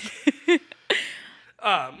 3-year-old.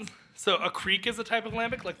 So a creek is a type of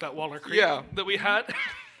lambic, like that Waller Creek that we had.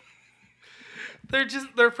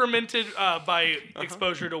 They're fermented by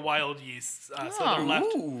exposure to wild yeasts. So they're left.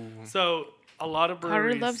 Ooh. So a lot of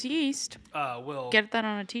breweries... Carter loves yeast. will Get that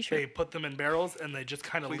on a t-shirt. They put them in barrels and they just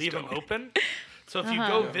kind of leave them don't. open. So if you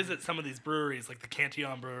go visit some of these breweries, like the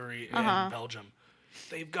Cantillon Brewery in Belgium,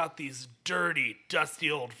 they've got these dirty,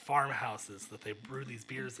 dusty old farmhouses that they brew these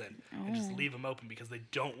beers in and just leave them open because they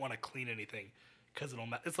don't want to clean anything because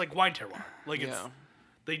it's like wine terroir. Like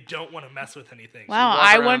they don't want to mess with anything. Wow,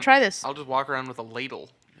 I want to try this. I'll just walk around with a ladle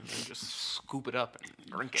and then just scoop it up and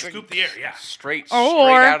drink it. Scoop the air, yeah. Straight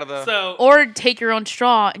Or- out of the... Or take your own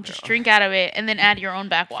straw and just drink out of it and then add your own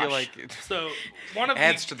backwash. I feel like it So one of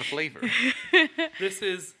adds these, to the flavor. this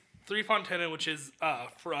is Three Fontaine, which is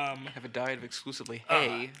from... I have a diet of exclusively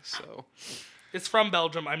hay, so... It's from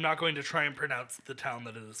Belgium. I'm not going to try and pronounce the town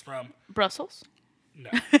that it is from. Brussels? No,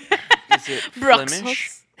 Is it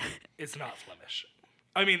Flemish? it's not Flemish.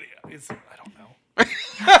 I mean, I don't know.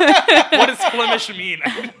 What does Flemish mean?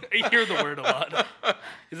 I hear the word a lot.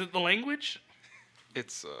 Is it the language?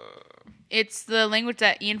 It's, It's the language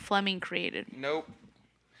that Ian Fleming created. Nope.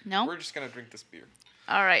 No? We're just gonna drink this beer.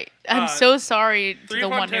 All right. I'm so sorry to Three the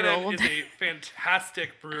Fontaine 1-year-old. is a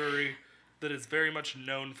fantastic brewery that is very much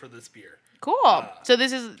known for this beer. Cool. So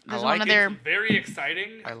this is like one of it. their... Very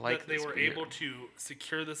exciting I like that they this were beer. able to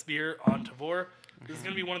secure this beer on Tavour. This is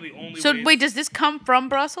going to be one of the only So ways... wait, does this come from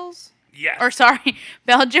Brussels? Yes. Or sorry,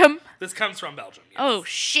 Belgium? This comes from Belgium. Yes. Oh,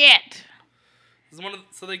 shit. This is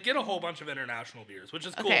so they get a whole bunch of international beers, which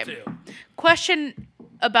is cool Okay. too. Question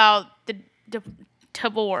about the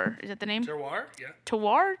Tavour. Is that the name? Terroir? Yeah.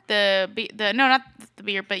 Tavour? No, not the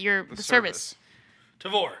beer, but the service.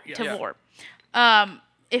 Tavour. Yeah. Tavour.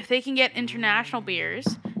 If they can get international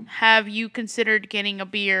beers, have you considered getting a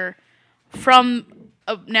beer from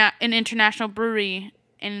an international brewery,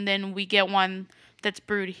 and then we get one that's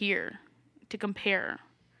brewed here to compare?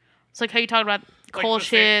 It's like how you talked about Like Kol the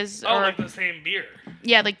same- Shiz, Oh, or like the same beer.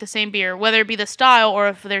 yeah, like the same beer, whether it be the style or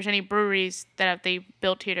if there's any breweries that they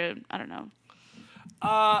built here to, I don't know.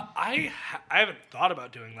 I haven't thought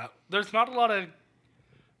about doing that. There's not a lot of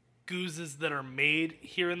goozes that are made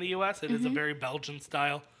here in the U.S. It is a very Belgian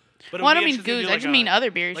style. But it Well, I would don't be mean interesting to goose. do I just mean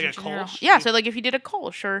other beers. Like in a general. Kolsch? Yeah, so like if you did a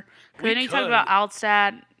Kolsch, sure. Because We I know you talked about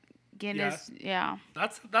Altstadt, Guinness. Yeah.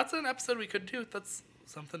 That's an episode we could do. That's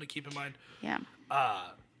something to keep in mind. Yeah.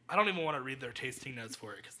 I don't even want to read their tasting notes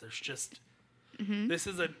for it because there's just this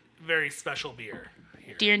is a very special beer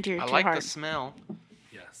here. Dear and dear to I your like heart. the smell.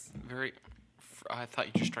 Yes, Very... I thought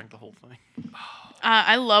you just drank the whole thing.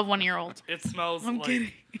 I love 1-year-olds. it smells like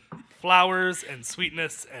kidding. flowers and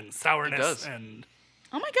sweetness and sourness does. and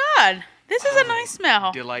Oh my god, this is a nice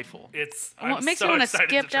smell. Delightful. it's. Well, it I'm makes so me wanna excited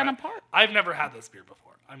skip to down try a it. part. I've never had this beer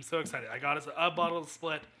before. I'm so excited. I got a bottle of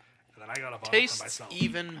Split, and then I got a bottle for Tastes myself.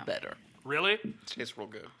 even better. Really? Tastes real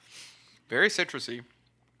good. Very citrusy.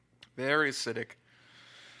 Very acidic.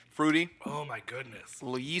 Fruity. Oh my goodness. A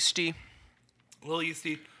little yeasty. A little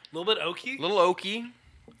yeasty, a little bit oaky. A little oaky.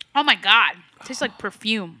 Oh my god, it tastes like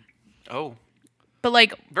perfume. Oh. But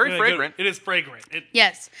like, Very Yeah, fragrant. It is fragrant.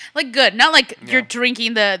 yes, like good. Not like Yeah. you're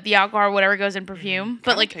drinking the alcohol or whatever goes in perfume,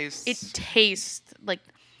 but Kinda like tastes- it tastes like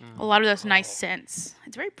a lot of those nice scents.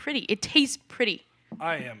 It's very pretty. It tastes pretty.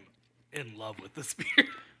 I am in love with this beer.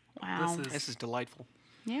 Wow. This is delightful.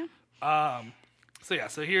 Yeah.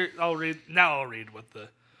 So here I'll read what the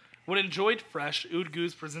when enjoyed fresh, Oud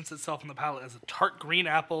Goose presents itself on the palate as a tart green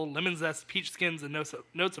apple, lemon zest, peach skins, and notes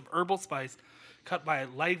of herbal spice, cut by a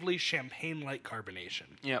lively champagne-like carbonation.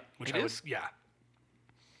 Yep, which it I is. would, yeah.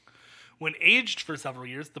 When aged for several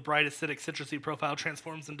years, the bright acidic citrusy profile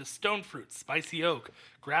transforms into stone fruit, spicy oak,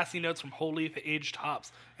 grassy notes from whole leaf aged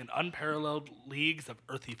hops, and unparalleled leagues of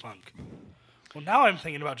earthy funk. Well, now I'm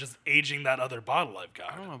thinking about just aging that other bottle I've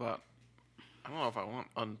got. I don't know about I don't know if I want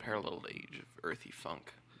unparalleled age of earthy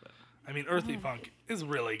funk. But, I mean, earthy funk is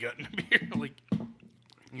really good in a beer. Like,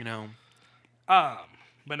 you know,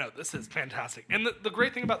 but no, this is fantastic. And the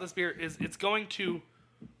great thing about this beer is it's going to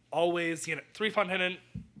always, Three Fontainen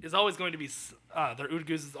is always going to be, their Oud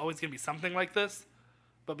Goose is always going to be something like this.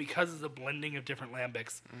 But because it's a blending of different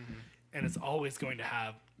lambics, and it's always going to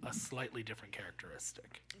have a slightly different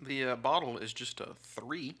characteristic. the bottle is just a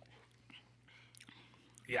 3,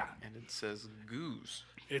 Yeah, and it says goose.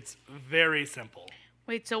 it's very simple.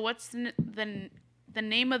 Wait, so what's the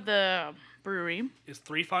name of the brewery? It's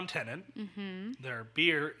Three Fontainen. Mm-hmm. Their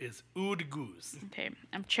beer is Oud Goose. Okay,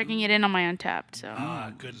 I'm checking it in on my Untapped. So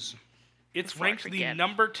Good. It's Before I ranked the forget.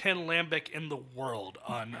 number 10 lambic in the world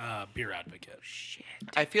on Beer Advocate. shit.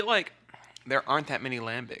 I feel like there aren't that many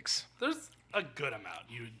lambics. There's a good amount.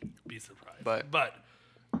 You'd be surprised. But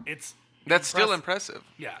it's that's still impressive. impressive.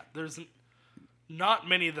 Yeah, there's not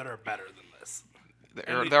many that are better than this,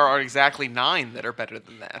 There are exactly 9 that are better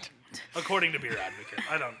than that. according to Beer Advocate.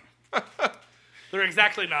 I don't. They're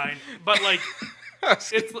exactly 9, but like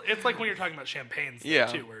it's like when you're talking about champagnes, Yeah.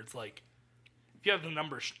 too, where it's like if you have the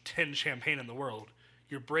number 10 champagne in the world,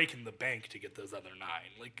 you're breaking the bank to get those other 9.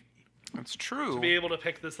 Like That's true. to be able to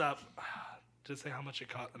pick this up, to say how much it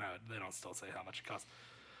cost. No, they don't still say how much it costs.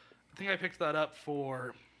 I think I picked that up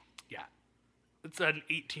for, it's an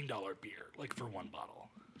 $18 beer, like for one bottle.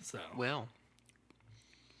 So, Well,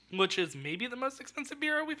 which is maybe the most expensive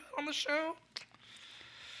beer we've had on the show.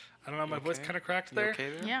 I don't know, my voice okay? kind of cracked You there. okay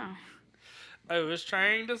there? Yeah. I was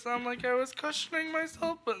trying to sound like I was cushioning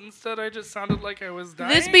myself, but instead I just sounded like I was dying.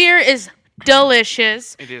 This beer is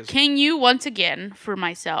delicious. It is. Can you once again, for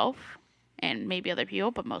myself and maybe other people,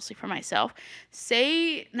 but mostly for myself,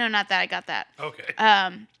 say no, not that I got that.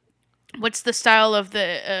 Okay. What's the style of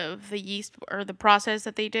the yeast or the process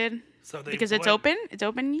that they did? So they Because it's blend- open. It's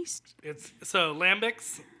open yeast. So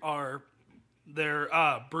lambics they're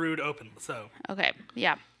brewed open. So Okay.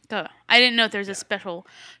 Yeah. Duh. I didn't know if there's a special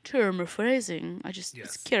term or phrasing. I just was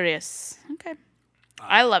Yes. curious. Okay.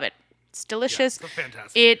 I love it. It's delicious. so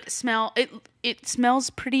fantastic. It smells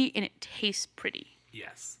pretty and it tastes pretty.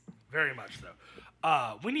 Yes, very much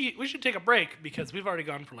so. We should take a break because we've already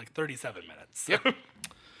gone for like 37 minutes.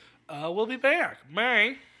 So, we'll be back.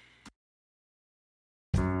 Bye.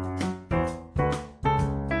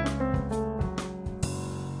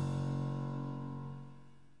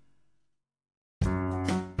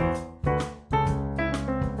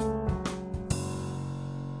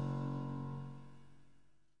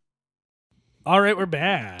 All right, we're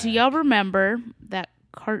back. Do y'all remember that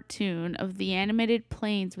cartoon of the animated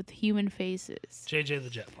planes with human faces? JJ the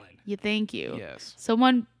Jet Plane. Thank you. Yes.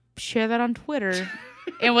 Someone shared that on Twitter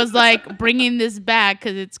and was like bringing this back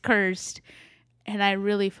because it's cursed. And I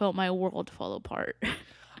really felt my world fall apart.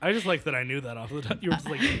 I just like that I knew that off the top. You were just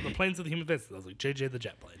like, the planes with the human faces. I was like, JJ the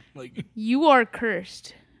Jet Plane. Like, You are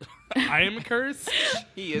cursed. I am cursed.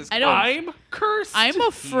 He is. I don't- I'm cursed. I'm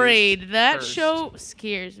afraid. That cursed. show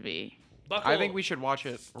scares me. Buckle. I think we should watch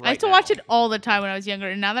it. Right I used to now. watch it all the time when I was younger.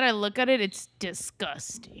 And now that I look at it, it's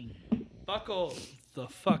disgusting. Buckle the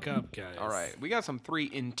fuck up, guys. All right, we got some 3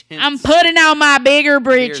 intense. I'm putting out my bigger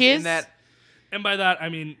beers britches. in that. And by that, I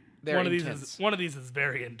mean They're one intense. of these is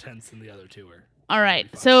very intense, and the other two are. All right.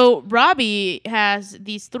 So Robbie has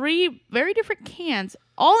these 3 very different cans,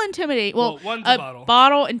 all intimidating. Well, one's a bottle.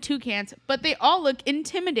 bottle and 2 cans, but they all look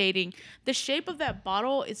intimidating. The shape of that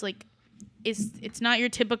bottle is like, it's not your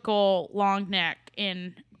typical long neck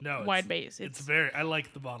in No, wide base. It's very. I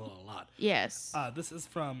like the bottle a lot. Yes. This is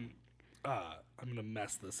from. I'm gonna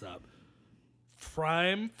mess this up.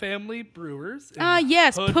 Prime Family Brewers. in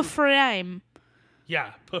Yes, Hood- Pufrime.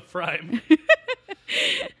 Yeah, Prime.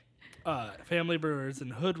 Family Brewers in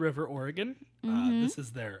Hood River, Oregon. This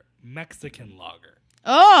is their Mexican lager.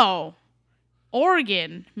 Oh,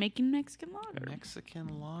 Oregon making Mexican lager.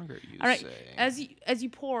 Mexican lager, you All right, say? as you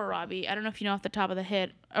pour, Robbie, I don't know if you know off the top of the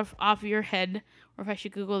head, off of your head, or if I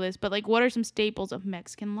should Google this, but like, what are some staples of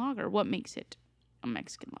Mexican lager? What makes it a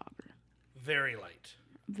Mexican lager? Very light.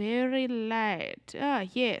 Very light. Ah,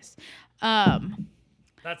 yes.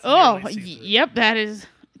 That's Oh, nearly seafood. yep. That is.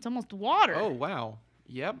 It's almost water. Oh wow.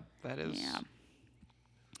 Yep, that is. Yeah.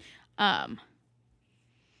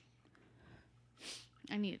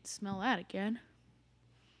 I need to smell that again.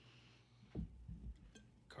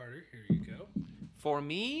 Carter, here you go. For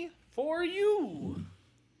me. For you.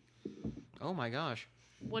 Oh my gosh.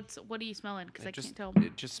 What are you smelling? Because I can't tell.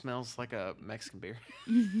 It just smells like a Mexican beer.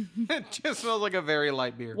 It just smells like a very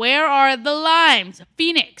light beer. Where are the limes?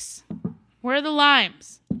 Phoenix. Where are the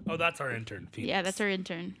limes? Oh, that's our intern. Phoenix. Yeah, that's our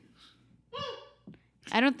intern.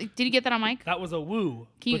 I don't think. Did you get that on mic? That was a woo.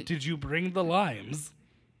 Can you- But did you bring the limes?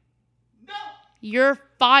 You're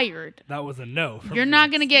fired. That was a no. from You're not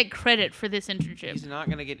Phoenix. gonna get credit for this internship, He's not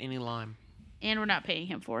gonna get any lime. and we're not paying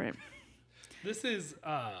him for it. This is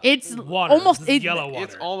It's water. almost- This is it- yellow water.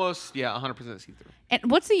 It's almost 100% see-through. And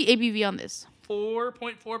what's the ABV on this?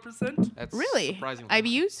 4.4%. That's Really? surprisingly high.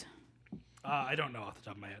 IBUs? I don't know off the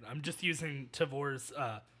top of my head. I'm just using Tavour's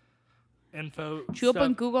info. Should you open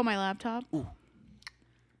stuff. Google on my laptop? Ooh.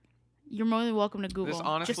 You're more than welcome to Google. This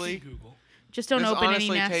honestly, Google. just don't this open any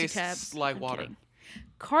honestly nasty tastes tabs. like I'm water. kidding.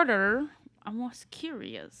 Carter, I'm most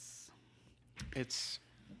curious. It's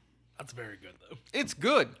That's very good though. it's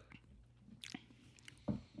good.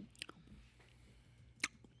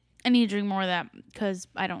 I need to drink more of that because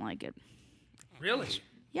I don't like it. Really?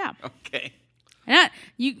 Yeah, Okay.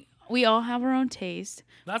 we all have our own taste,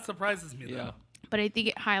 That surprises me Yeah. though. but I think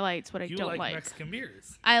it highlights what I You don't like like. Mexican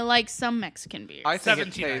beers. I like some Mexican beers. I think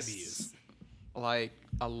it 17 tastes like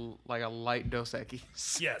a light Dos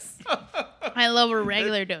Equis. Yes. I love a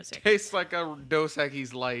regular dose. Tastes like a Dos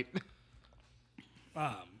Equis light.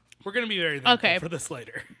 We're gonna be very thankful Okay. for this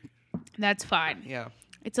later. That's fine. Yeah.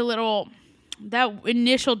 It's a little. That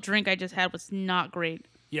initial drink I just had was not great.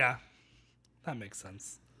 Yeah, that makes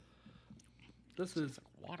sense. This is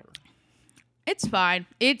Water. It's fine.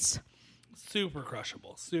 super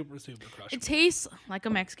crushable. Super crushable. It tastes like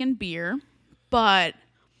a Mexican beer, but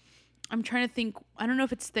I'm trying to think. I don't know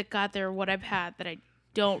if it's Tecate or what I've had that I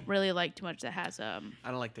don't really like too much. That has I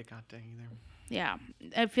don't like Tecate either. yeah.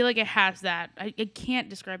 I feel like it has that. I can't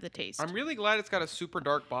describe the taste. I'm really glad it's got a super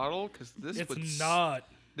dark bottle because It's not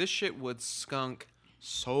this shit would skunk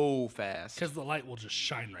so fast. because the light will just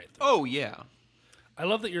shine right through. Oh yeah. I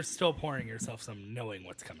love that you're still pouring yourself some, knowing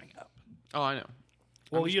what's coming up. Oh, I know.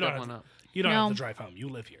 Well, I'm just you don't doubling have to, up. you don't No. have to drive home. You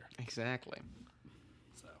live here, Exactly.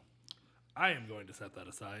 so I am going to set that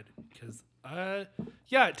aside because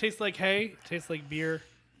yeah, it tastes like hay. It tastes like beer.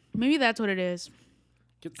 Maybe that's what it is.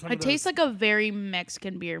 Get some. It of tastes those- like a very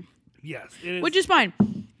Mexican beer, yes, it is. which is fine.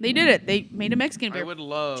 They did it. They made a Mexican I beer. would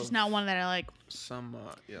love Just not one that I like. some.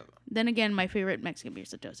 Yeah. Then again, my favorite Mexican beer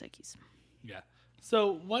is the Dos Equis. yeah.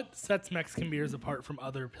 So what sets Mexican beers apart from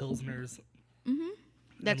other pilsners?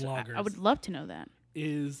 That's and I lagers would love to know that.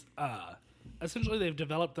 is essentially they've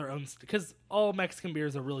developed their own because all Mexican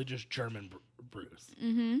beers are really just German brews,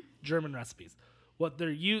 German recipes. What they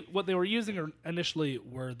were using initially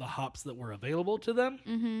were the hops that were available to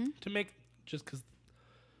them to make, just because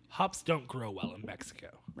hops don't grow well in Mexico.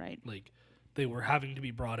 Right. Like they were having to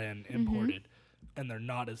be brought in, imported, and they're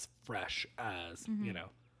not as fresh as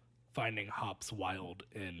finding hops wild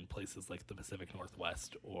in places like the Pacific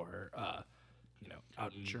Northwest or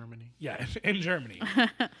out in Germany. Yeah, in Germany.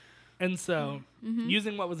 And so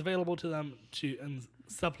using what was available to them and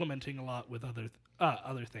supplementing a lot with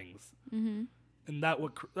other things. And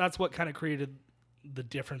that's what kind of created the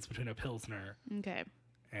difference between a Pilsner Okay.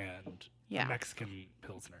 and Yeah. a Mexican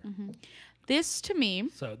Pilsner. This to me,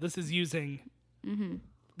 So this is using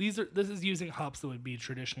this is using hops that would be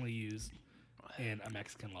traditionally used in a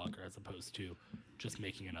Mexican lager as opposed to just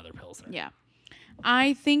making another Pilsner. yeah,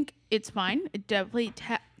 I think it's fine. It definitely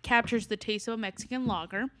captures the taste of a Mexican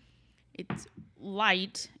lager. It's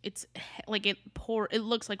light. It's like it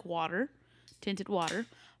looks like water, tinted water,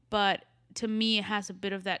 but to me, it has a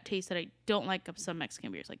bit of that taste that I don't like of some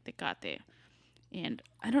Mexican beers, like Tecate. And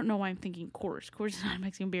I don't know why I'm thinking Coors. Coors is not a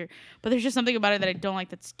Mexican beer, but there's just something about it that I don't like.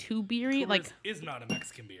 That's too beery. Coors Like is not a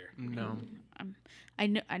Mexican beer. No. I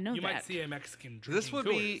know You that. might see a Mexican drinking This would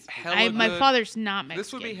be Coors. hella My good. father's not Mexican.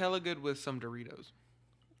 This would be hella good with some Doritos.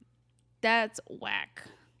 That's whack.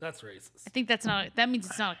 That's racist. I think that's not. That means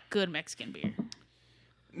it's not a good Mexican beer.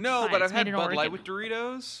 No, Fine, but it's I've had made in Bud Light Oregon. with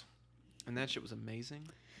Doritos, and that shit was amazing.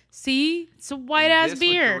 See, it's a white And ass this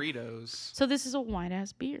beer. With Doritos. So this is a white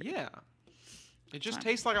ass beer. Yeah. It just Fine.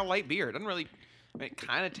 tastes like a light beer. It doesn't really. I mean, it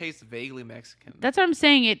kind of tastes vaguely Mexican. That's what I'm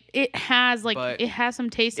saying. It has But it has some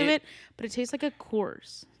taste of it- it, but it tastes like a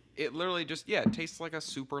Coors. It literally just it tastes like a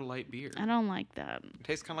super light beer. I don't like that. It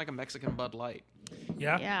tastes kind of like a Mexican Bud Light.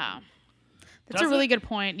 Yeah? Yeah. That's Does a really it? good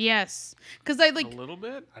point. Yes. Cuz I A like little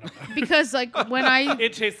bit. I don't know. because like when I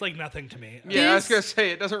It tastes like nothing to me. Yeah, I was This- gonna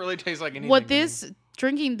say it doesn't really taste like anything. what to me. this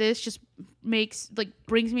drinking this just makes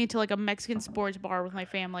brings me to like a Mexican sports bar with my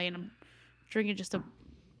family and I'm drinking just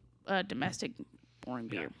a domestic boring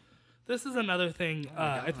beer. This is another thing.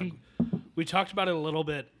 I think we talked about it a little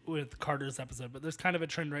bit with Carter's episode, but there's kind of a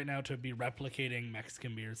trend right now to be replicating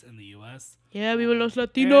Mexican beers in the U.S. Yeah, viva los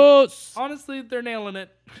Latinos. Honestly, they're nailing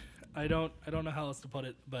it. I don't know how else to put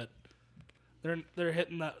it, but they're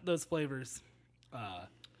hitting those flavors.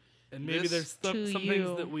 And maybe This- there's To some you.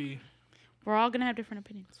 things that we We're all gonna have different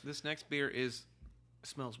opinions. This next beer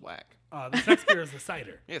smells whack. This next beer is the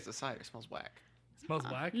cider. Yeah, it's a cider. It smells whack. Smells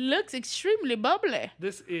black. Looks extremely bubbly.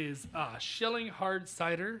 This is Schilling Hard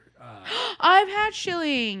Cider. I've had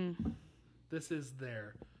Schilling. This is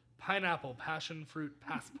their Pineapple Passion Fruit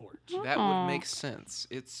Passport. That would make sense.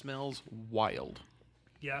 It smells wild.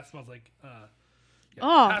 Yeah, it smells like... this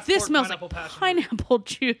Passport smells like Passion Fruit. pineapple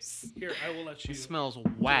juice. Here, I will let you... It smells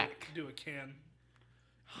whack. Do a can.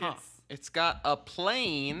 Huh. It's got a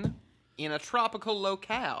plane in a tropical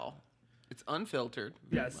locale. It's unfiltered.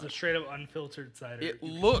 Yeah, it's a straight up unfiltered cider. It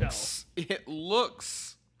You can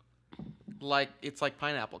looks like it's like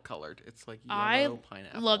pineapple colored. It's like yellow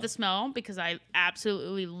pineapple. Love the smell because I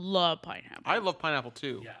absolutely love pineapple. I love pineapple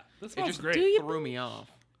too. tell. Yeah, this It smells just great. Do you? threw me off.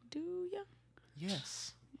 Do ya?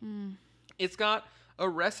 Yes. It's got a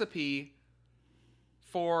recipe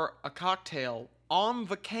for a cocktail on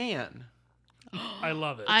the can. I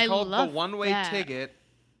love it. I Called love the One-Way that. Ticket.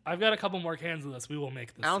 I've got a couple more cans of this. We will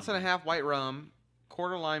make this. Ounce and a someday. half white rum,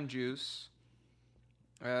 quarter lime juice,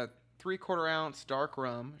 3/4 ounce dark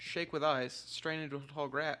rum. Shake with ice. Strain into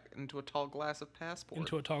a tall glass of Passport.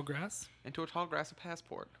 Into a tall grass. Into a tall glass of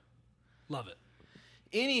Passport. Love it.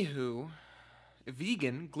 Anywho,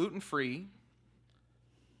 vegan, gluten-free.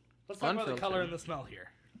 Let's talk about the Unfiltered. color and the smell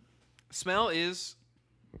here. Smell is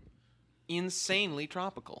insanely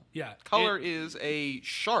tropical. Yeah. Color It is a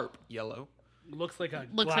sharp yellow. looks like a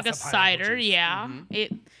Looks glass like a of pineapple cider. juice. Yeah.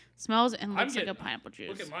 It smells and I'm looks like a getting- pineapple juice.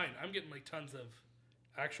 Look at mine. I'm getting like tons of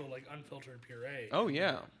actual like unfiltered puree. Oh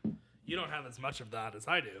yeah, You don't have as much of that as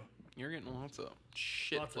I do. you're getting lots of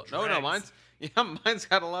shit. Lots of No, dregs. mine's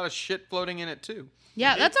got a lot of shit floating in it too.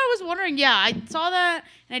 Yeah, that's what I was wondering. Yeah, I saw that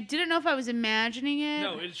and I didn't know if I was imagining it.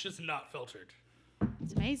 No, it's just not filtered.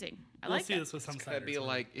 It's amazing. I You'll like see it. this with some That'd ciders. be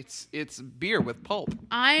like it's beer with pulp.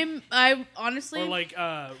 I honestly or like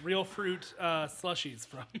real fruit slushies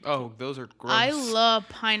from. Oh, those are gross. I love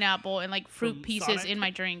pineapple and like fruit From pieces Sonic? in my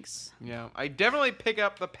drinks. Yeah, I definitely pick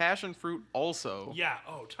up the passion fruit also. Yeah.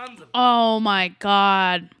 Oh, tons of. Oh my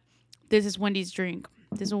god. This is Wendy's drink.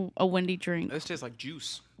 This is a Wendy drink. This tastes like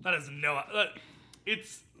juice. That is no.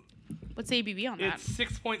 It's What's the ABV on that?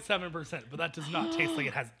 6.7%, but that does not taste like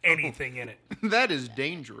it has anything in it. That is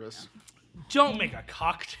dangerous. Don't make a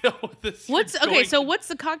cocktail with this. What's You're okay? going- So what's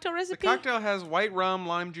the cocktail The recipe? cocktail has white rum,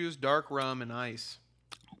 lime juice, dark rum, and ice.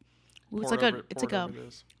 Ooh, it's Poured like over- it's like poured over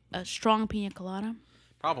this. a strong pina colada.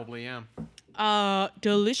 Probably, yeah.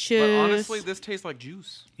 Delicious. But honestly, this tastes like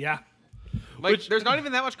juice. Yeah. Like, Which- there's not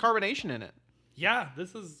even that much carbonation in it. Yeah.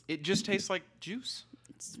 This is It just tastes like juice.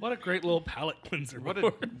 what a great little palate cleanser. What a-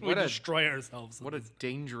 before we what a- destroy ourselves. What a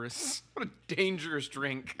dangerous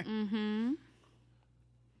drink. Mm-hmm.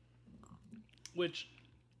 Which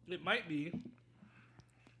it might be.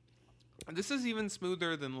 This is even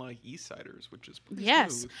smoother than like e-ciders, which is pretty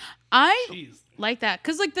Yes, smooth. I Jeez. like that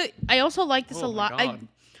because I also like this a Oh my lot. God.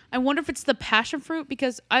 I wonder if it's the passion fruit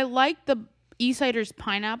because I like the e-cider's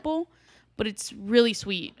pineapple, but it's really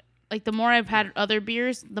sweet. Like the more I've had other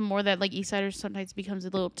beers, the more that like e-cider sometimes becomes a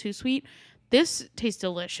little too sweet. This tastes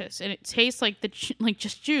delicious and it tastes like like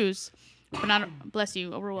just juice, but not bless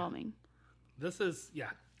you, overwhelming. This is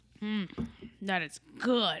That is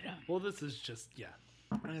good. Well, this is just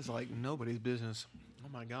That is like nobody's business. Oh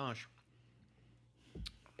my gosh.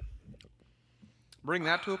 Bring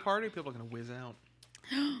that to a party, people are gonna whiz out.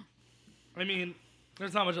 I mean,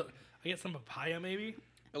 there's not much. I get some papaya maybe.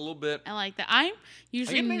 A little bit. I like that. I'm I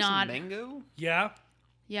usually get maybe not. some mango. Yeah.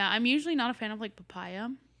 Yeah, I'm usually not a fan of like papaya.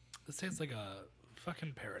 This tastes like a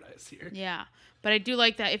fucking paradise here. Yeah, but I do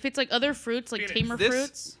like that. If it's like other fruits, like Phoenix, tamer this-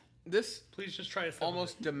 fruits. This Please just try a sip of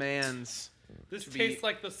almost it. demands. This to be- tastes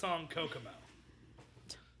like the song Kokomo.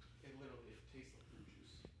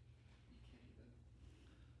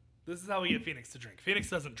 This is how we get Phoenix to drink. Phoenix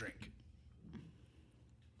doesn't drink.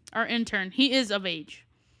 Our intern, he is of age.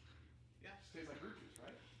 Yeah, it tastes like fruit juice,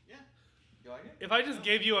 right? Yeah. You like it? If I just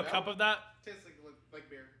gave you a cup of that, Tastes like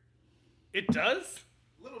beer. it does.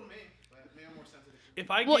 Little to me, but maybe I'm more sensitive.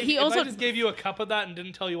 If I Well, gave, he if also- I just gave you a cup of that and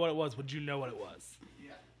didn't tell you what it was, would you know what it was?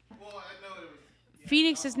 Yeah. Well, I know it was.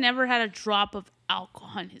 Phoenix has never had a drop of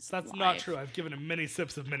alcohol in his That's life. not true. I've given him many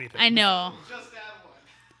sips of many things. I know. Just add one.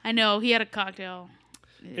 I know. He had a cocktail.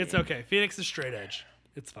 It's okay. Phoenix is straight edge.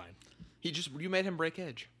 It's fine. You made him break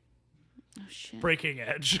edge. Oh shit. Breaking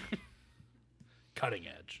edge. Cutting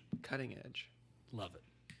edge. Cutting edge. Love it.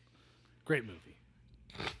 Great movie.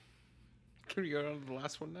 Can we go on to the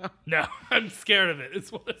last one now? No, I'm scared of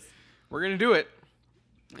it. We're gonna do it.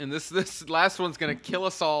 And this last one's gonna kill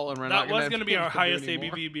us all, and we're not That gonna was have going to be our to do highest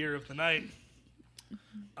anymore. ABV beer of the night.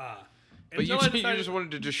 But you until I just decided-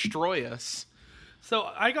 wanted to destroy us. So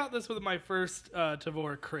I got this with my first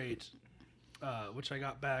Tavour crate, which I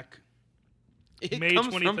got back May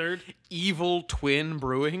comes from 23rd Evil Twin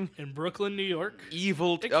Brewing. in Brooklyn, New York.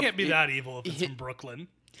 Evil. It can't be that evil if it's in Brooklyn.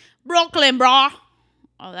 Brooklyn, brah.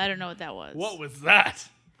 Oh, I don't know what that was. What was that?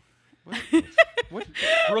 What?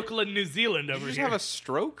 Brooklyn, New Zealand Did over you just here. have a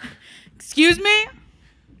stroke? Excuse me?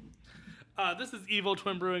 This is Evil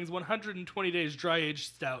Twin Brewing's 120 Days Dry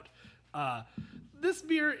Aged Stout. This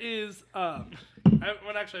beer is... I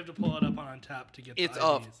would actually have to pull it up on Untappd to get the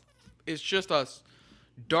IBs. It's just a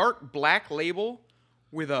dark black label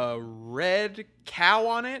with a red cow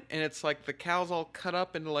on it, and it's like the cow's all cut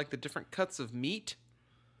up into like the different cuts of meat.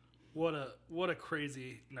 What a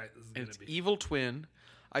crazy night this is going It's to be. Evil Twin.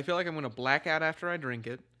 I feel like I'm going to black out after I drink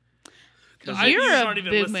it. The You're IBs a aren't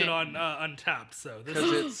even big listed man. on Untappd, so this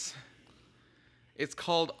Because is it's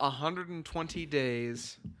called 120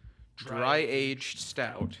 Days Dry Aged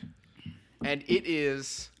Stout. And it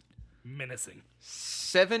is menacing.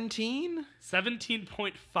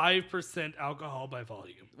 17.5% alcohol by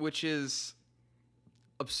volume. which is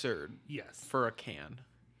absurd Yes. for a can.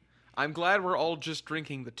 I'm glad we're all just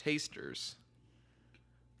drinking the tasters.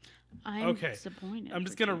 I'm Okay. disappointed. I'm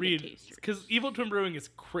just for going to the read tasters. because Evil Twin Brewing is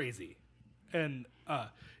crazy. And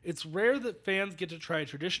it's rare that fans get to try a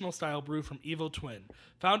traditional style brew from Evil Twin.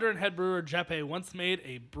 Founder and head brewer Jeppe once made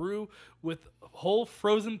a brew with whole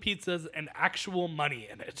frozen pizzas and actual money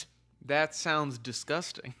in it. That sounds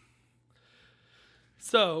disgusting.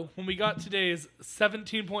 So, when we got today's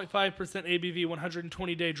 17.5% ABV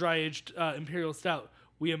 120-day dry-aged Imperial Stout,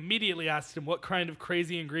 we immediately asked him what kind of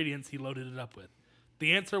crazy ingredients he loaded it up with.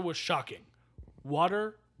 The answer was shocking.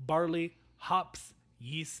 Water, barley, hops,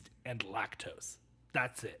 yeast, and lactose.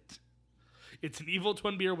 That's it. It's an Evil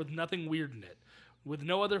Twin beer with nothing weird in it. With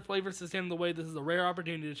no other flavors to stand in the way, this is a rare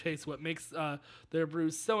opportunity to taste what makes their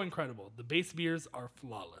brews so incredible. The base beers are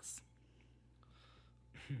flawless.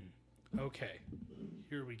 Okay,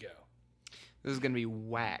 here we go. This is going to be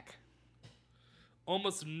whack.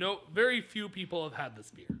 Very few people have had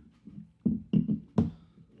this beer.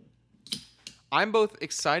 I'm both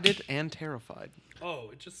excited and terrified. Oh,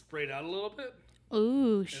 it just sprayed out a little bit.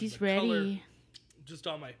 Ooh, she's the color- ready. Just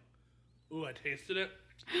on my... Ooh, I tasted it.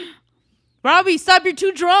 Robbie, stop! You're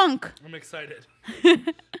too drunk. I'm excited.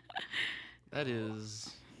 That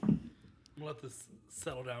is... I'm gonna let this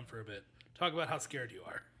settle down for a bit. Talk about how scared you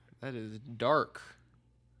are. That is dark.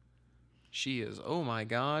 She is. Oh my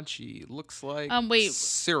god, she looks like Wait.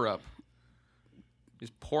 syrup.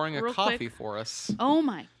 She's pouring a Real coffee quick. for us. Oh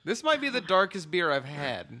my. This might be the darkest beer I've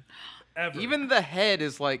had. Ever. Even the head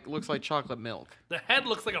looks like chocolate milk. The head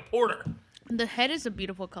looks like a porter. The head is a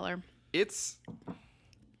beautiful color. This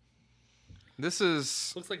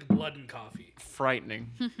is Looks like blood and coffee.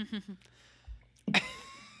 frightening.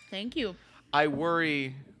 Thank you. I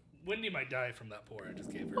worry. Wendy might die from that pour I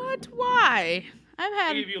just gave her. What? Why? I've I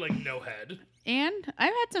had gave you like no head. and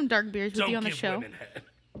I've had some dark beers with Don't you on the give show. women head.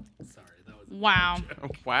 Sorry, that was. Wow. Oh,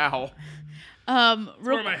 wow.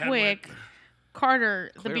 where Real my head quick, went.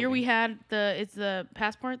 Carter, the beer Clearly. we had, it's the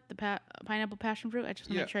Passport, the pineapple passion fruit. I just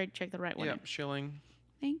want to Yeah. make sure I check the right one. Yeah, in. shilling.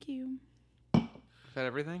 Thank you. Is that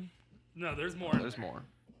everything? No, there's more. in There's there, more.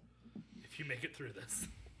 If you make it through this.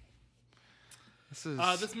 This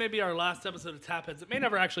is. This may be our last episode of Tapheads. It may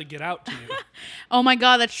never actually get out to you. Oh my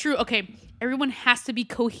God, that's true. Okay, everyone has to be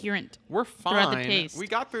coherent. We're throughout the fine. taste. We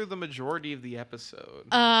got through the majority of the episode.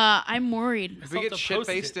 I'm worried. if we I'll get have to shit post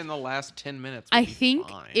faced it. in the last 10 minutes, I we'll be think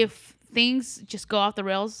fine. if things just go off the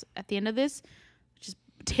rails at the end of this, just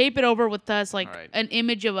tape it over with us, like Alright. an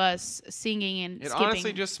image of us singing and It skipping.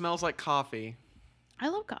 honestly just smells like coffee, I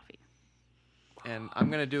love coffee. and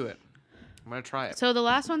I'm gonna do it. I'm gonna try it. So the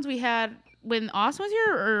last ones we had when Austin was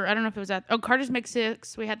here, or I don't know if it was at Carter's Mix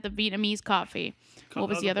 6. We had the Vietnamese coffee. What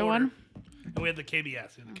was the other one? And we had the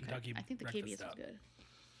KBS, we had the Kentucky I think the Breakfast KBS was Stout. good.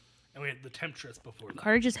 And we had the Temptress before that.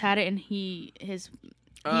 Carter just had it, and he's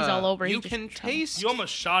all over. He You just can tried. taste. You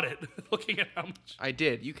almost shot it, looking at how much. I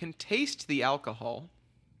did. You can taste the alcohol,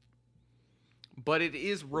 but it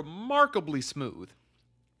is remarkably smooth,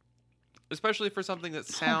 especially for something that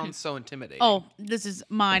sounds so intimidating. Oh, this is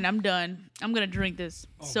mine. I'm done. I'm gonna drink this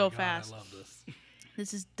Oh so my God, fast. I love this.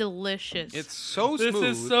 This is delicious. It's so This smooth.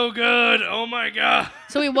 is so good. Oh my God.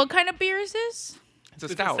 So wait, what kind of beer is this? It's a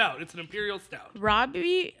It's stout. a stout. It's an Imperial Stout.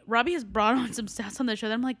 Robbie has brought on some stouts on the show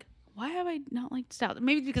that I'm like, why have I not liked stout?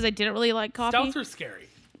 Maybe because I didn't really like coffee. Stouts are scary.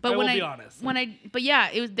 but I when will be honest. but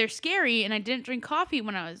yeah, they're scary, and I didn't drink coffee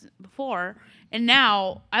when I was before, and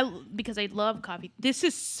now because I love coffee. This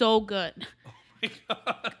is so good. My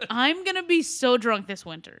God. I'm gonna be so drunk this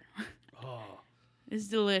winter. Oh. It's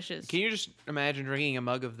delicious. Can you just imagine drinking a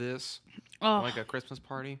mug of this Oh. like a Christmas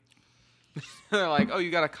party. They're like, "Oh, you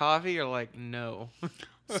got a coffee?" You're like, "No."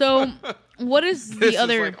 So, what is This the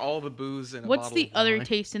other? is like all the booze in a What's bottle the of other wine.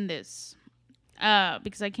 taste in this?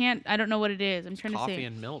 Because I don't know what it is. I'm trying to Coffee say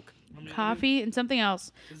and milk. I mean, coffee and something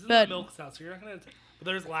else. This is But a milk stout, so you're not gonna. But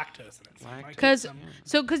there's lactose in it. So you might get because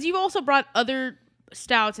some- you've also brought other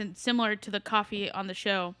stouts and similar to the coffee on the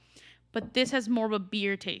show, but this has more of a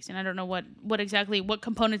beer taste, and I don't know what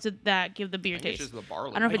components of that give the beer I think it's taste. just the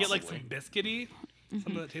barley. I don't know I if get it's- like some biscuity,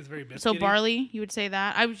 something that tastes very biscuity. So barley, you would say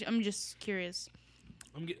that? I'm just curious.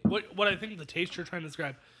 What I think the taste you're trying to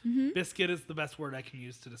describe, biscuit is the best word I can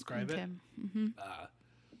use to describe Okay. it.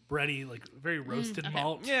 Bready, like very roasted okay.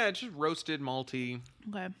 malt. Yeah, it's just roasted, malty,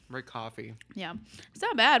 Okay. very coffee. Yeah. It's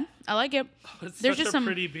not bad. I like it. It's There's such just a some-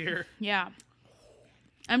 pretty beer. Yeah.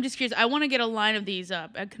 I'm just curious. I want to get a line of these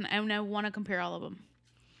up. I want to compare all of them.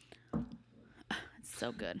 It's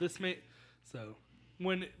so good. So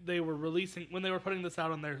when they were putting this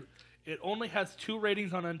out on there, it only has 2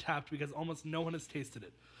 ratings on Untapped because almost no one has tasted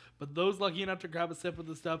it. But those lucky enough to grab a sip of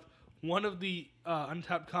the stuff, one of the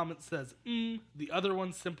Untapped comments says, the other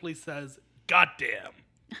one simply says, "Goddamn."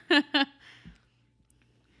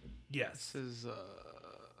 Yes. This is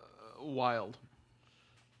wild.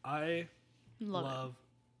 I Love love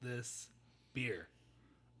this beer.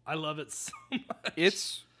 I love it so much.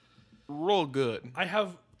 It's real good. I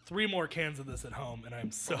have 3 more cans of this at home, and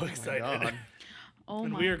I'm so excited. God. Oh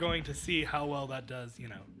And my. we are going to see how well that does,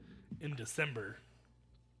 in December.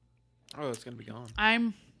 Oh, it's gonna be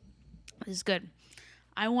gone. This is good.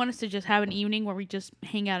 I want us to just have an evening where we just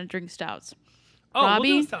hang out and drink stouts. Oh, Robbie?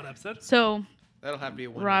 we'll do a stout episode. So, That'll have to be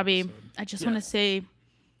a one. Robbie, episode. I just want to Yes.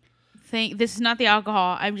 say, this is not the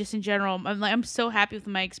alcohol. I'm just in general. I'm so happy with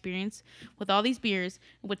my experience with all these beers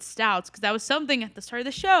with stouts because that was something at the start of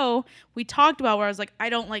the show we talked about where I was like, I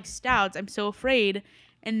don't like stouts. I'm so afraid.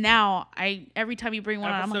 And now every time you bring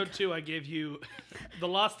one out, I'm Episode like, 2, I gave you the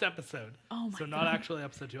lost episode. Oh my So not God. actually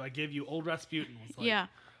episode 2. I gave you Old Rasputin. Was like, yeah.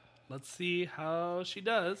 Let's see how she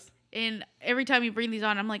does. And every time you bring these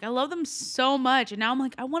on, I'm like, I love them so much. And now I'm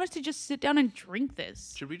like, I want us to just sit down and drink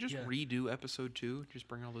this. Should we just Yeah. redo episode 2? Just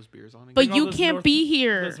bring all those beers on again? But all you those can't North- be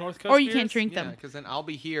here, those North Coast or you can't beers? drink yeah, them. because then I'll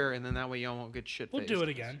be here, and then that way y'all won't get shit. We'll do it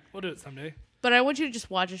again. We'll do it someday. But I want you to just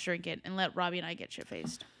watch us drink it and let Robbie and I get shit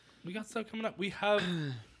faced. We got stuff coming up. We have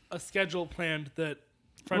a schedule planned that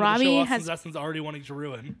friend Robbie of the show, has- Austin Zestin's already wanting to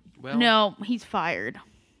ruin. Well, No, he's fired.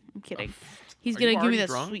 I'm kidding. He's Are gonna you give me already that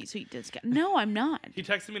drunk? sweet, sweet discount. No, I'm not. He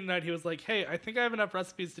texted me tonight. He was like, "Hey, I think I have enough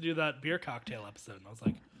recipes to do that beer cocktail episode." And I was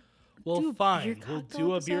like, "Well, Do a fine. beer We'll cocktail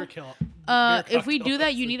do a beer episode? kill." If we do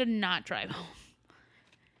that, you need to not drive home,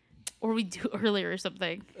 or we do earlier or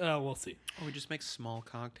something. We'll see. Oh, we just make small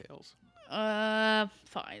cocktails, Fine,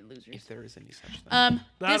 losers. if there is any such thing.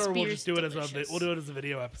 That, this or we'll beer's just do it as delicious. we'll do it as a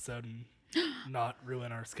video episode and not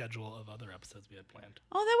ruin our schedule of other episodes we had planned.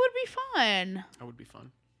 Oh, that would be fun. that would be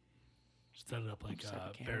fun. Just set it up like Set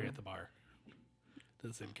the Barry camera. at the bar.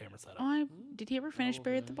 The same camera setup. Did he ever finish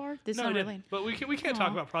Barry at the Bar? This No, is I not didn't. really. But we can't talk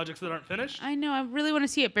Aw. about projects that aren't finished. I know. I really want to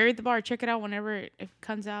see it. Barry at the Bar. Check it out whenever it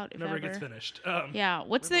comes out. If Never ever. gets finished. Yeah.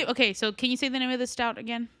 What's the? Okay. So can you say the name of the stout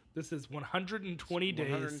again? This is 120 days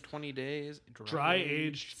 120 days dry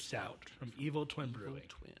aged stout from Evil Twin Brewing.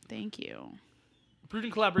 Twin. Thank you. Brewed in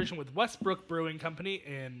collaboration with Westbrook Brewing Company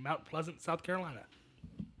in Mount Pleasant, South Carolina.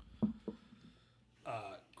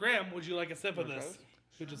 Graham, would you like a sip of this?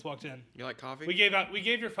 Who just walked in? You like coffee? We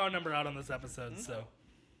gave your phone number out on this episode, so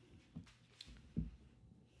Can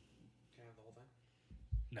I have the whole thing?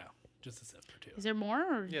 no, just a sip or two. Is there more?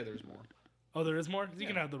 Or? Yeah, there's more. Oh, there is more. You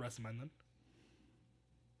can have the rest of mine then.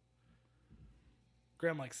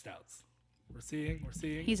 Graham likes stouts. We're seeing.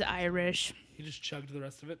 He's Irish. He just chugged the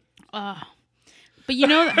rest of it. But you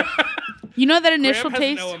know, that initial Graham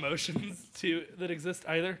has taste. no emotions that exist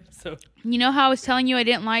either. So You know how I was telling you I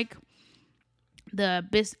didn't like the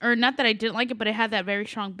or not that I didn't like it, but it had that very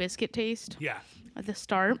strong biscuit taste yeah, at the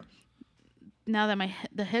start. Now that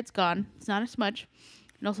the head's gone, it's not as much.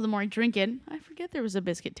 And also, the more I drink it, I forget there was a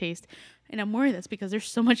biscuit taste, and I'm worried that's because there's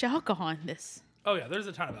so much alcohol in this. oh yeah, there's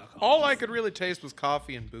a ton of alcohol. All I could really taste was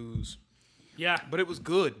coffee and booze, Yeah. but it was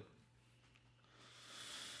good.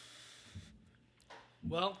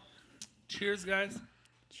 Well, cheers, guys.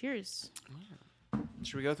 Cheers.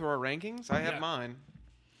 Should we go through our rankings? I have Yeah. mine.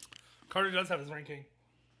 Carter does have his ranking.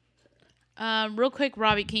 Real quick,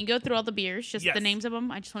 Robbie, can you go through all the beers, just Yes. the names of them?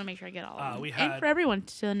 I just want to make sure I get all of them. we And had- for everyone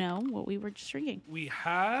to know what we were just drinking. We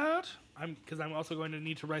had because I'm also going to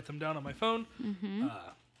need to write them down on my phone.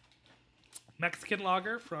 Mexican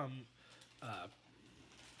lager from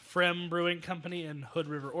Frem Brewing Company in Hood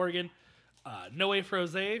River, Oregon. No Way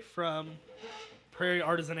Frosé from Prairie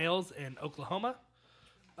Artisan Ales in Oklahoma.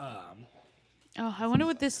 Oh, I wonder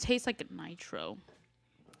what this tastes like at nitro.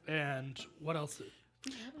 And what else?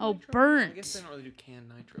 Oh, Nitro? burnt. I guess they don't really do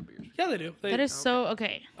canned nitro beers. Yeah, they do. That is so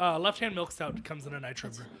okay. Left Hand Milk Stout comes in a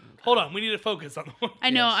nitro brew. Hold on, we need to focus on the one.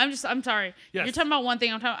 I know. Yes. I'm sorry. Yes. You're talking about one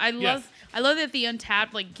thing. I love Yes. that the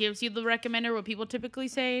Untapped like gives you the recommender what people typically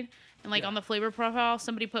say, and like Yeah. on the flavor profile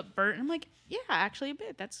somebody put burnt. And I'm like, yeah, actually a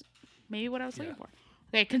bit. That's maybe what I was looking for.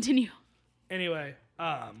 Okay, continue. Anyway,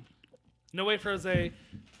 No Way Frosé,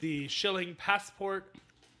 the Shilling Passport,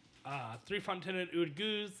 3 Fontaine Oud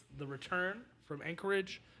Goose, The Return from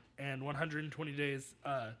Anchorage, and 120 Days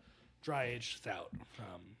Dry Aged Stout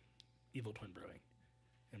from Evil Twin Brewing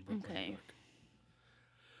in Brooklyn, Okay. New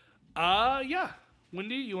York. Yeah.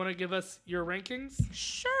 Wendy, you want to give us your rankings?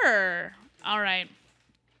 Sure. All right.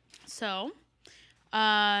 So,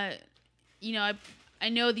 you know, I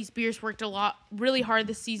know these beers worked really hard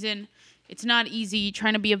this season. It's not easy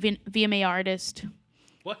trying to be a VMA artist.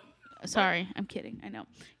 What? Sorry, I'm kidding. I know.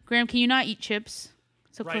 Graham, can you not eat chips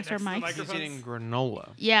so Right close to our next to the mics? microphone. He's eating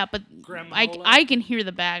granola. Yeah, but Granola? I can hear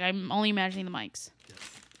the bag. I'm only imagining the mics.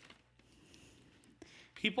 Yes.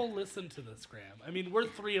 People listen to this, Graham. I mean, we're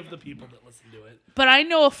 3 of the people that listen to it. But I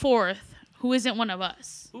know a 4th who isn't one of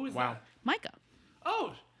us. Who is Wow. that? Micah.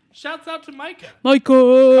 Oh, shouts out to Micah. Micah. Come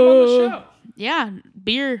on the show. Yeah,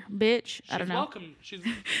 beer, bitch. She's I don't know. welcome. She's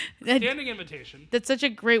standing invitation. That's such a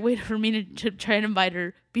great way for me to try and invite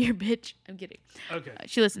her. Beer, bitch. I'm kidding. Okay.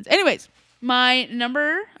 She listens. Anyways, my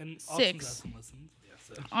number And Austin 6. doesn't listen. Yeah,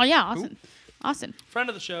 so. Oh yeah, Austin. Austin. Friend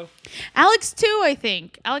of the show. Alex too, I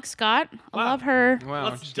think. Alex Scott. I Wow. love her. Wow.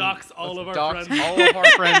 Let's just dox all of our dox friends. all of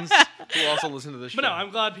our friends who also listen to this show. But no,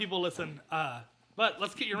 I'm glad people listen. But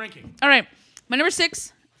let's get your ranking. All right. My number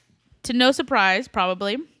 6, to no surprise,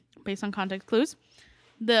 probably, based on context clues,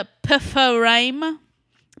 the Pfefferheim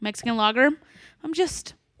Mexican lager.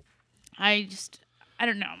 I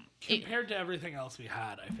don't know. Compared to everything else we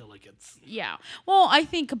had, I feel like it's... Yeah. Well, I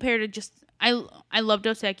think compared to just I love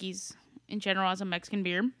Dos Equis in general as a Mexican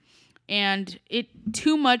beer, and it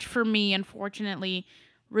too much for me, unfortunately,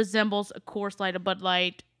 resembles a Coors Light, a Bud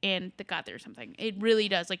Light, and Tecate or something. It really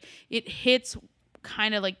does. Like it hits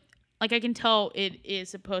kind of like I can tell it is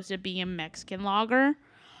supposed to be a Mexican lager,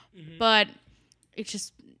 but it's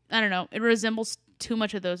just I don't know. It resembles too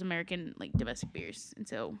much of those American like domestic beers, and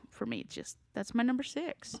so for me, it's just that's my number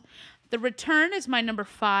 6. The Return is my number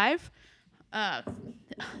 5.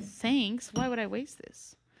 Thanks. Why would I waste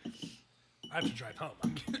this? I have to drive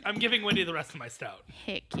home. I'm giving Wendy the rest of my stout.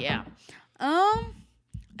 Heck yeah. I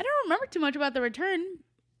don't remember too much about The Return.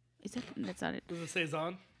 That's not it. Does it say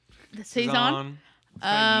Zon? The Saison.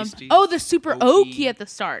 Kinda yeasty. Oh, the super Oaky. oaky at the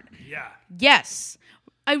start. Yeah. Yes.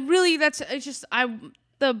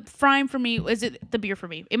 The Frime for me, is it the beer for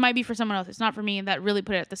me? It might be for someone else. It's not for me, and that really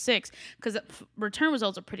put it at the 6 because return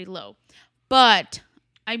results are pretty low. But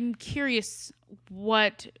I'm curious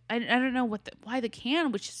I don't know why the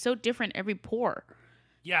can was just so different every pour.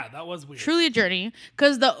 Yeah, that was weird. Truly a journey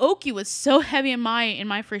because the oaky was so heavy in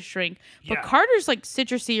my first drink, but Yeah. Carter's like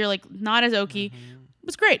citrusy or like not as oaky. It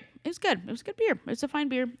was great. It was good. It was a good beer. It was a fine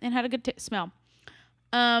beer and had a good smell.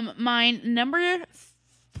 My number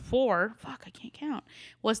 4, fuck, I can't count,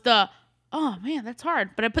 was oh man, that's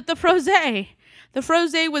hard. But I put the Frosé. The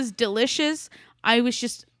Frosé was delicious. I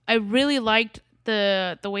really liked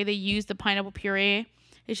the way they used the pineapple puree.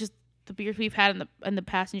 It's just the beers we've had in the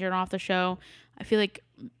passenger and off the show. I feel like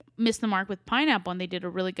missed the mark with pineapple, and they did a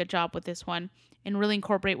really good job with this one and really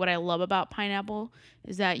incorporate what I love about pineapple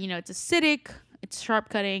is that it's acidic, it's sharp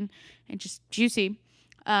cutting, and just juicy.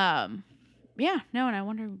 And I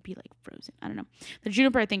wonder if it would be like frozen. I don't know. The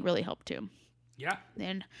juniper I think really helped too. Yeah.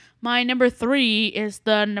 Then my number 3 is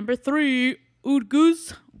the number 3 Oud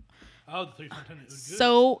Goose. Oh, the 3 Fontaine Oud Goose.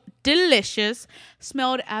 So delicious,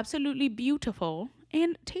 smelled absolutely beautiful,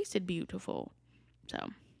 and tasted beautiful. So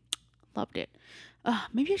loved it.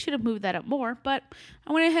 Maybe I should have moved that up more, but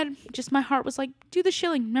I went ahead. Just my heart was like, do the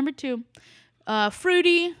Shilling number 2.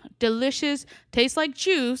 Fruity, delicious, tastes like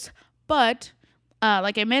juice, but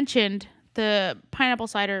like I mentioned, the pineapple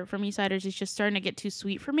cider from E-Ciders is just starting to get too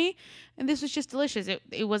sweet for me, and this was just delicious.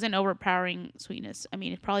 It wasn't overpowering sweetness. I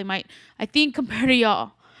mean, it probably might. I think compared to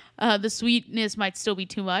y'all, the sweetness might still be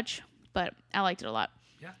too much, but I liked it a lot.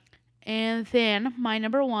 Yeah. And then my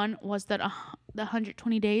number 1 was the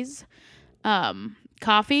 120 days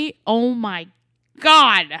coffee. Oh my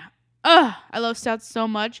god! I love stouts so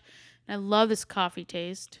much, and I love this coffee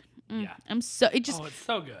taste. Yeah. It's so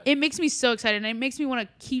good. It makes me so excited, and it makes me want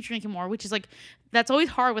to keep drinking more, which is like that's always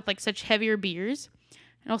hard with like such heavier beers,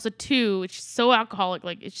 and also too, it's just so alcoholic.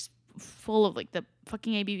 Like it's just full of like the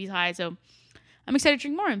fucking ABV's high. So I'm excited to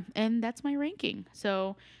drink more, and that's my ranking.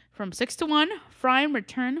 So from 6 to 1, Frime,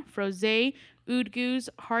 Return, Frosé, Oud Goose,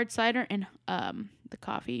 Hard Cider, and the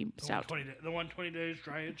coffee stout. The 120 days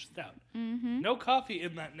dry aged stout. No coffee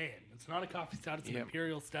in that name. It's not a coffee stout. It's an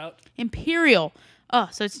imperial stout. Imperial. Oh,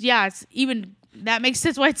 so it's even, that makes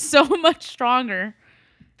sense why it's so much stronger.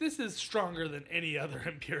 This is stronger than any other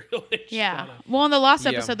imperial aged Yeah. stout. Well, in the last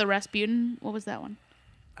episode, the Rasputin, what was that one?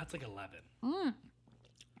 That's like 11. Wow.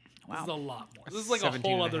 This is a lot more. This is like a 17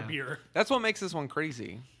 whole and a other half. beer. That's what makes this one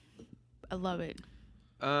crazy. I love it.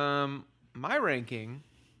 My ranking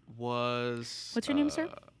was. What's your name, sir?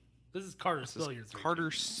 This is Carter Spilliards. Carter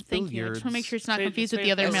Thank you. I just want to make sure it's not Say- confused with say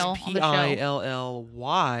the other it mill on the show.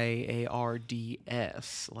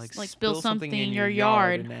 Spillyards. Like spill something in your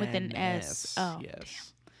yard and with an S. Oh,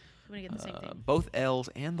 yes. I'm going to get the same thing. Both L's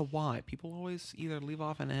and the Y. People always either leave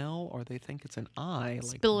off an L or they think it's an I,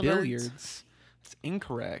 like Spilliards. billiards. It's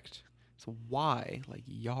incorrect. It's a Y, like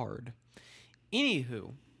yard.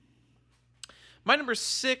 Anywho, my number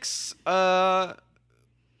 6,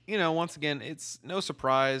 once again, it's no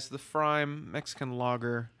surprise. The Frime Mexican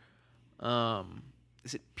lager.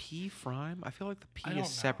 Is it P Frime? I feel like the P I don't is know.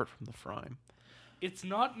 separate from the Frime. It's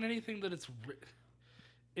not anything that it's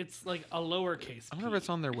like a lowercase. I wonder if it's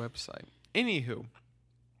on their website. Anywho,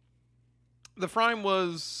 the Frime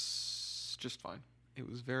was just fine. It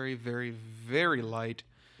was very, very, very light.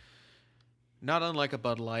 Not unlike a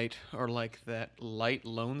Bud Light or like that light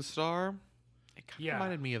Lone Star. It kind of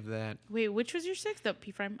reminded me of that. Wait, which was your 6th? The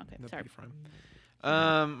P Frime? Okay, The sorry. P Frime.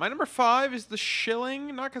 My number 5 is the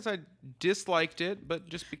Schilling. Not because I disliked it, but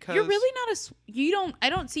just because You're really not I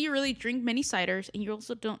don't see you really drink many ciders, and you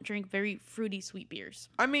also don't drink very fruity sweet beers.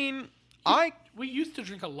 I mean, we used to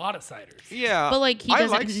drink a lot of ciders. yeah. But, like, he I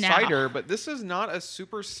doesn't like now. cider, but this is not a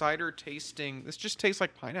super cider tasting. This just tastes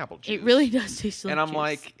like pineapple juice. It really does taste like And I'm juice.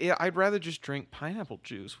 like, yeah, I'd rather just drink pineapple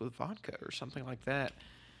juice with vodka or something like that.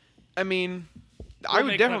 I mean, I We'll would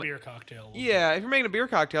make definitely. a beer cocktail. Yeah, if you're making a beer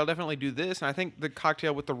cocktail, definitely do this. And I think the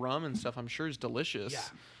cocktail with the rum and stuff, I'm sure, is delicious.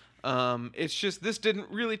 Yeah. It's just this didn't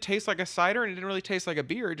really taste like a cider, and it didn't really taste like a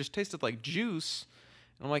beer. It just tasted like juice.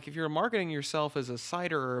 And I'm like, if you're marketing yourself as a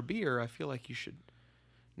cider or a beer, I feel like you should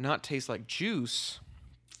not taste like juice.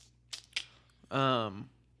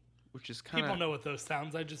 Which is kind of People know what those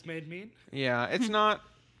sounds I just made mean. Yeah, it's not.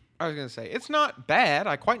 I was gonna say it's not bad.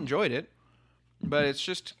 I quite enjoyed it, but it's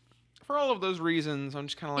just for all of those reasons. I'm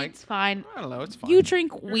just kind of like, it's fine. I don't know. It's fine. You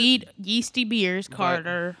drink weed, yeasty beers,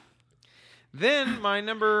 Carter. Then my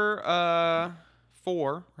number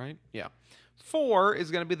 4, right? Yeah, 4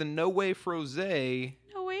 is gonna be the No Way Frosé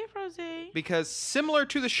No way, Frosé. because similar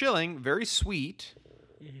to the Schilling, very sweet,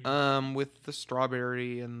 with the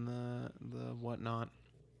strawberry and the whatnot.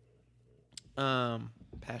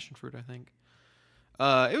 Passion fruit, I think.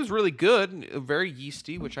 It was really good, very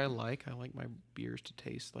yeasty, which I like. I like my beers to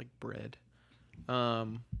taste like bread.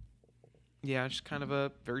 Yeah, just kind of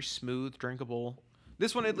a very smooth, drinkable.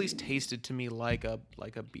 This one at least tasted to me like a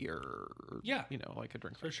beer. Or, Yeah. like a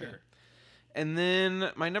drink For like sure. that. And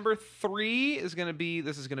then my number 3 is gonna be.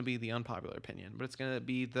 This is gonna be the unpopular opinion, but it's gonna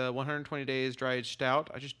be the 120 days dry aged stout.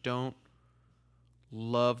 I just don't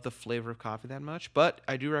love the flavor of coffee that much, but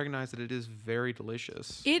I do recognize that it is very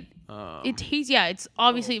delicious. It tastes, it's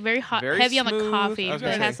obviously very hot, very heavy on the smooth. coffee, I was but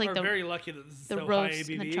it gonna has say. like We're very lucky that this is the so high roast and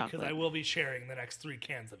the ABV because chocolate. I will be sharing the next 3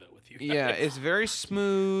 cans of it with you. Yeah, it's very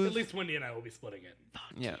smooth. At least Wendy and I will be splitting it.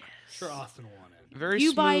 Yeah, Sure, Austin will want it. very you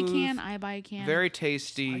smooth. buy a can, I buy a can. Very I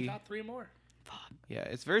tasty. got 3 more. Yeah,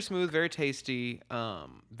 it's very smooth, very tasty.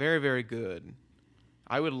 Very, very good.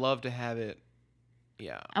 I would love to have it.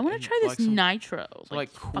 Yeah, I want and to try this like some- nitro.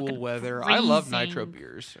 like cool fucking weather. I love freezing. nitro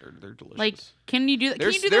beers. They're delicious. Like, can you do that? Can They're-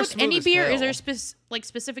 you do they're that with smooth any as beer? Is hell. there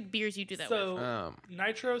specific beers you do that with? So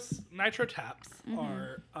nitro taps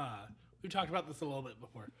are. We talked about this a little bit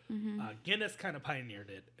before. Guinness kind of pioneered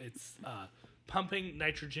it. It's pumping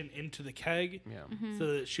nitrogen into the keg, Yeah. so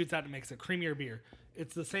that it shoots out and makes a creamier beer.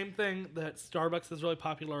 It's the same thing that Starbucks has really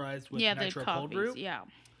popularized with Yeah, the nitro cold brew. coffees. Yeah.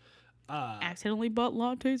 Accidentally bought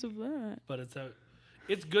lattes of that. But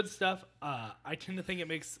it's good stuff. I tend to think it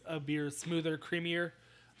makes a beer smoother, creamier.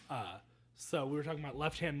 So we were talking about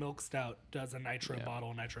Left Hand Milk Stout does a nitro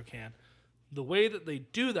bottle, nitro can. The way that they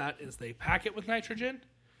do that is they pack it with nitrogen,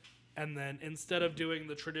 and then instead of doing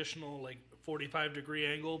the traditional 45-degree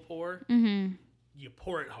angle pour, you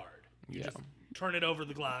pour it hard. You just turn it over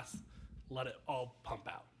the glass, let it all pump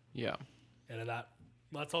out, Yeah. and that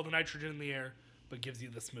lets all the nitrogen in the air, but gives you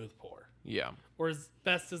the smooth pour, Yeah. or as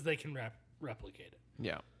best as they can replicate it.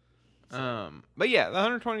 Yeah. But yeah, the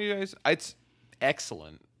 120 days, it's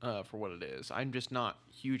excellent for what it is. I'm just not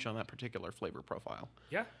huge on that particular flavor profile.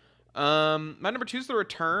 Yeah. My number 2 is the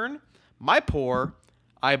Return. My pour,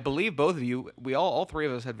 I believe both of you, all three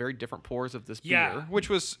of us had very different pours of this beer, which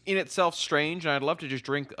was in itself strange, and I'd love to just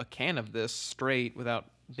drink a can of this straight without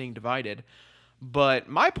being divided. But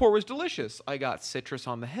my pour was delicious. I got citrus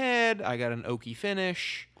on the head. I got an oaky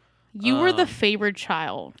finish. You were the favored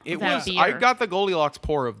child. It of that was. beer. I got the Goldilocks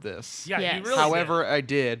pour of this. Yeah, Yes. you really However, did. I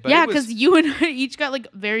did. But Yeah, it was- because you and I each got like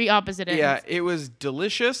very opposite ends. Yeah, it was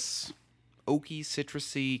delicious, oaky,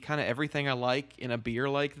 citrusy, kind of everything I like in a beer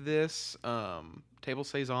like this. Table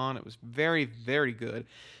saison. It was very, very good.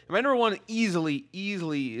 And my number 1 easily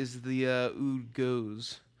is the Oud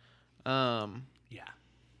Goes. Yeah.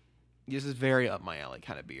 This is very up my alley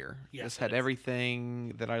kind of beer. Yes, This it had is.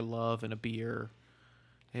 everything that I love in a beer.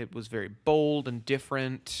 It was very bold and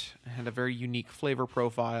different. It had a very unique flavor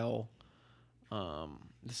profile.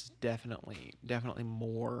 This is definitely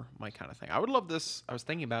more my kind of thing. I would love this. I was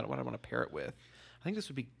thinking about it, what I want to pair it with. I think this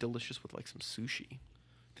would be delicious with like some sushi. I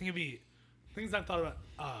think it'd be things I've thought about.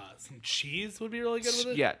 Some cheese would be really good with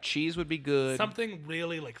it. Yeah, cheese would be good. Something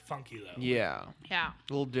really like funky though. Yeah, Yeah.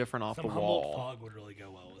 a little different off Some the Humboldt wall. fog would really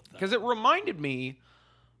go well with that. Because it reminded me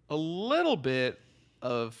a little bit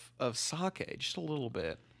of sake, just a little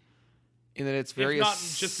bit. In that it's very if not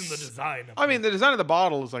just in the design. Of I mean, the design of the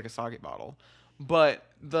bottle is like a sake bottle, but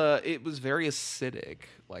it was very acidic,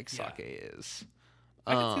 like Yeah. sake is.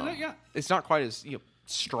 I can see that. Yeah. It's not quite as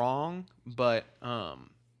strong, but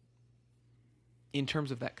in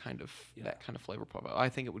terms of that kind of flavor profile, I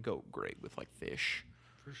think it would go great with like fish,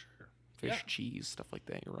 For sure. cheese, stuff like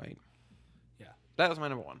that. You're right. Yeah. That was my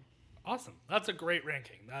number 1. Awesome. That's a great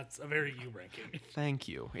ranking. That's a very you ranking. Thank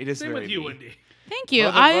you. It is Same very with you, me. Wendy. Thank you.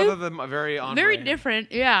 Both of them are very on very brand.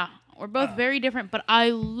 different. Yeah. We're both very different, but I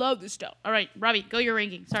love this stuff. All right, Robbie, go your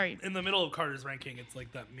ranking. Sorry. In the middle of Carter's ranking, it's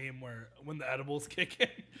like that meme where when the edibles kick in.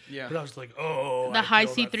 Yeah. And I was like, oh. The I high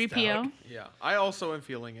feel that C3PO. Yeah, I also am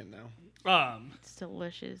feeling it now. stout. It's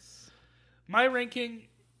delicious. My ranking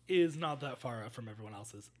is not that far up from everyone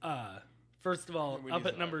else's. First of all, We up need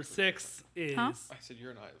at to number like- 6 is Huh? I said you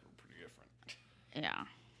and I were pretty different. Yeah.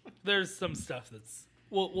 there's some stuff that's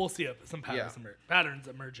we'll see some patterns patterns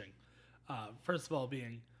emerging. First of all,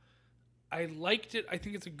 being I liked it. I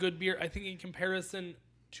think it's a good beer. I think in comparison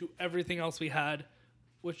to everything else we had,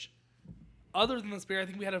 which other than this beer, I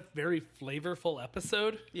think we had a very flavorful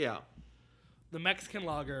episode. Yeah. The Mexican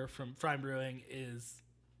lager from Fry Brewing is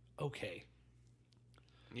okay.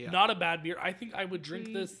 Yeah. Not a bad beer. I think I would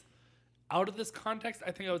drink this out of this context.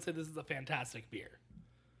 I think I would say this is a fantastic beer.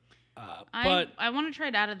 But I want to try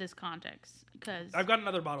it out of this context because. I've got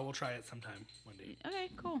another bottle. We'll try it sometime, Wendy. Okay,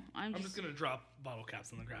 cool. I'm I'm just. just gonna drop bottle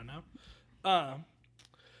caps on the ground now.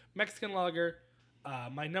 Mexican lager.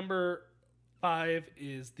 My number 5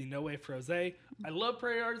 is the No Way Frosé. I love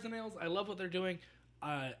Prairie Artisan Ales. I love what they're doing.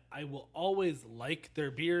 I will always like their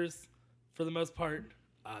beers for the most part.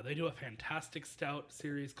 They do a fantastic stout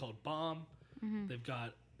series called Bomb. They've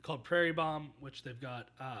got called Prairie Bomb, which they've got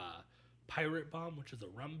Pirate Bomb, which is a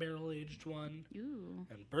rum barrel aged one, Ooh,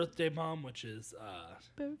 and Birthday Bomb, which is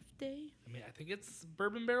birthday. I think it's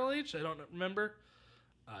bourbon barrel aged. I don't remember.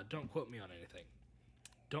 Don't quote me on anything.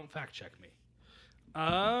 Don't fact check me.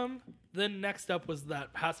 Then next up was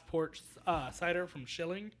that Passport cider from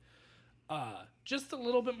Schilling. Just a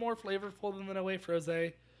little bit more flavorful than the No Way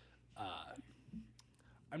Frosé.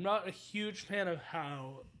 I'm not a huge fan of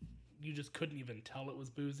how you just couldn't even tell it was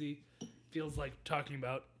boozy. Feels like talking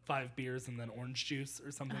about 5 beers and then orange juice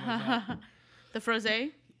or something like that. The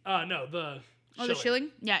frosé. No, the The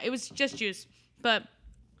shilling. Yeah, it was just juice, but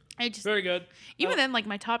I just Very good. even then like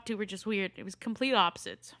my top 2 were just weird. It was complete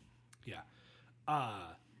opposites. Yeah.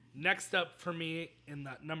 Next up for me in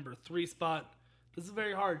that number 3 spot, this is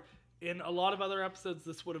very hard. In a lot of other episodes,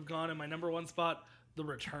 this would have gone in my number 1 spot. The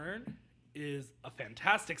Return is a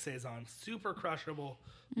fantastic saison, super crushable,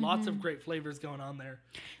 lots of great flavors going on there.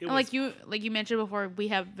 It And like you mentioned before, we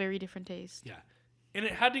have very different tastes. yeah, and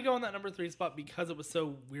it had to go in that number 3 spot because it was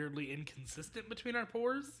so weirdly inconsistent between our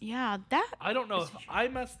pours. Yeah, that I don't know if I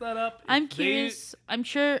messed that up. I'm if they- curious. I'm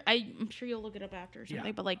sure you'll look it up after or something.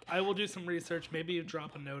 Yeah. But like, I will do some research. Maybe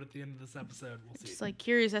drop a note at the end of this episode. We'll see. just like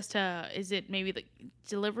curious as to is it maybe the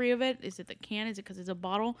delivery of it? Is it the can? Is it because it's a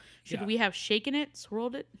bottle? Should Yeah. we have shaken it,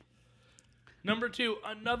 swirled it? Number 2,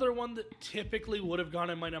 another one that typically would have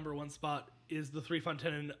gone in my number 1 spot is the Three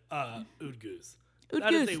Fontaine Oud Goose. Oud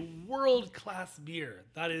That is Goose. a world-class beer.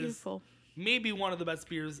 That is Beautiful. maybe one of the best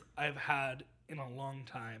beers I've had in a long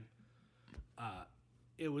time.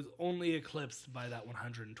 It was only eclipsed by that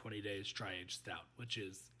 120 Days Dry Aged Stout, which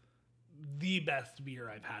is the best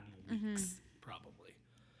beer I've had in weeks, probably.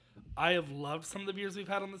 I have loved some of the beers we've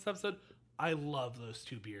had on this episode. I love those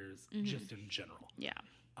two beers just in general. Yeah.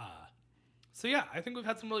 So yeah, I think we've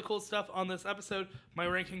had some really cool stuff on this episode. My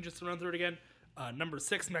ranking, just to run through it again. Number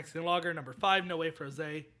 6, Mexican Lager. Number 5, No Way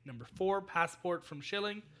Frosé. Number 4, Passport from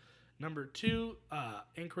Schilling. Number 2,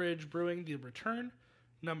 Anchorage Brewing, The Return.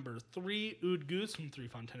 Number 3, Oud Goose from Three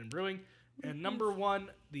Fontaine Brewing. And number 1,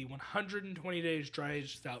 the 120 Days Dry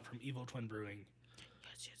Aged Stout from Evil Twin Brewing.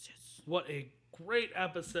 Yes. What a great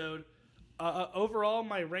episode. Overall,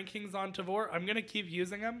 my rankings on Tavour, I'm going to keep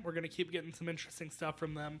using them. We're going to keep getting some interesting stuff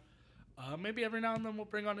from them. Maybe every now and then we'll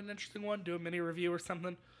bring on an interesting one, do a mini review or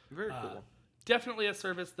something. Very cool. Definitely a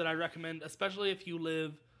service that I recommend, especially if you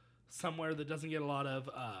live somewhere that doesn't get a lot of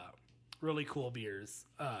really cool beers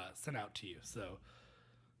sent out to you. So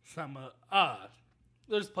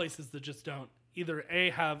there's places that just don't either A,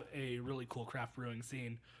 have a really cool craft brewing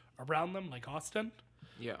scene around them, like Austin.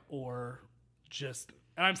 Yeah. Or just,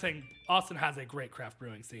 and I'm saying Austin has a great craft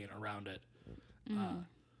brewing scene around it.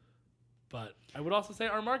 But I would also say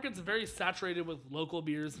our market's very saturated with local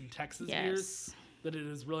beers and Texas beers, that it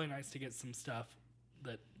is really nice to get some stuff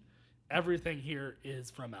that everything here is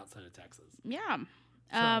from outside of Texas. Yeah.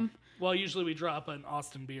 So, well, usually we drop an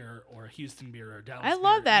Austin beer or a Houston beer or a Dallas beer. I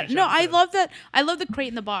love that. each No, I episode. love that. I love the crate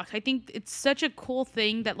in the box. I think it's such a cool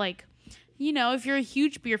thing that, like, you know, if you're a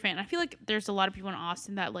huge beer fan, I feel like there's a lot of people in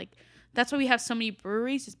Austin that, like, that's why we have so many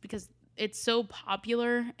breweries, is because it's so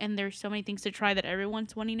popular and there's so many things to try that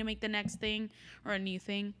everyone's wanting to make the next thing or a new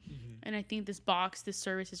thing. And I think this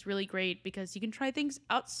service is really great because you can try things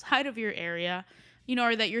outside of your area, you know,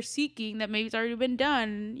 or that you're seeking that maybe it's already been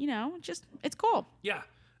done, you know, just, it's cool. Yeah.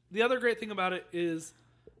 The other great thing about it is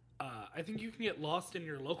I think you can get lost in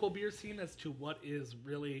your local beer scene as to what is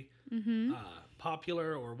really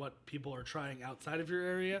popular or what people are trying outside of your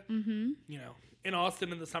area. You know, in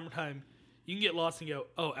Austin in the summertime, you can get lost and go,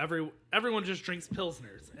 oh, everyone just drinks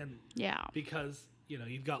Pilsners. And because, you know,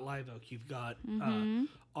 you've got Live Oak, you've got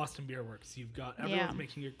Austin Beer Works, you've got, everyone's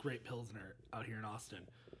making a great Pilsner out here in Austin.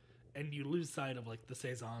 And you lose sight of, like, the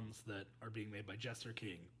Saisons that are being made by Jester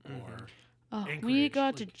King or Anchorage. We need to go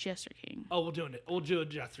out to Jester King. Oh, we'll do a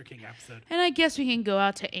Jester King episode. And I guess we can go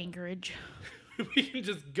out to Anchorage. We can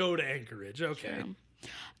just go to Anchorage. Okay.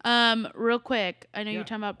 Real quick, I know you're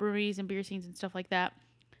talking about breweries and beer scenes and stuff like that.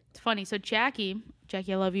 It's funny. So Jackie,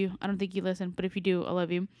 I love you. I don't think you listen, but if you do, I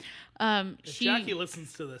love you. If Jackie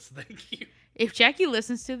listens to this, thank you. If Jackie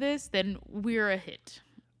listens to this, then we're a hit.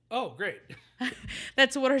 Oh, great.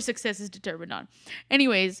 That's what our success is determined on.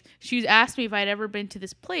 Anyways, she asked me if I'd ever been to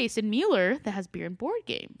this place in Mueller that has beer and board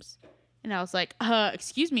games. And I was like,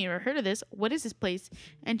 excuse me, I've never heard of this. What is this place?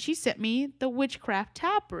 And she sent me the Witchcraft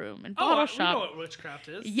Tap Room and Bottle Shop. We know what Witchcraft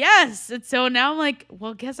is. Yes. And so now I'm like,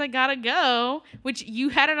 well, guess I gotta go. Which you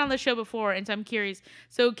had it on the show before, and so I'm curious.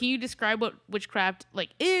 So can you describe what Witchcraft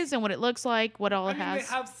is and what it looks like, what all it has?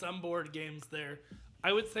 They have some board games there.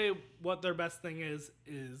 I would say what their best thing is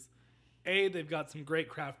A, they've got some great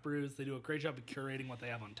craft brews. They do a great job of curating what they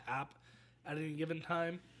have on tap at any given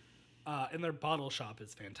time. And their bottle shop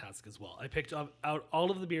is fantastic as well. I picked out all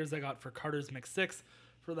of the beers I got for Carter's Mix 6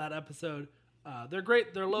 for that episode. They're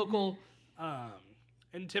great. They're local.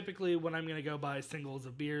 And typically when I'm going to go buy singles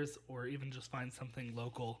of beers or even just find something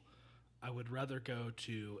local, I would rather go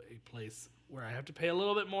to a place where I have to pay a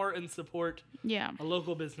little bit more and support a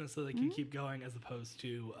local business so they can keep going as opposed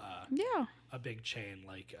to a big chain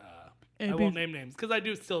like I won't name names because I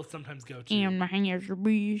do still sometimes go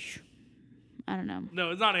to I don't know.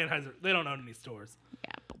 No, it's not Anheuser. They don't own any stores.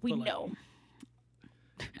 Yeah, but we know.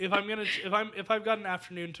 If I've got an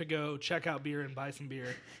afternoon to go check out beer and buy some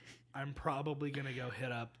beer, I'm probably gonna go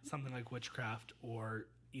hit up something like Witchcraft or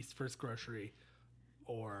East First Grocery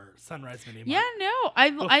or Sunrise Mini Mart. Yeah, no,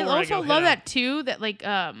 I also love that too. That like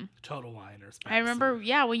Total Wine or Specs. I remember,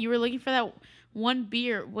 when you were looking for that one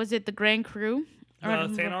beer, was it the Grand Cru?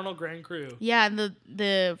 The St. Arnold Grand Cru. Yeah, and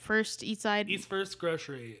the first East First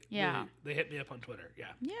Grocery. Yeah. They hit me up on Twitter. Yeah.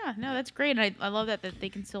 Yeah, no, that's great. And I love that they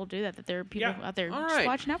can still do that there are people out there just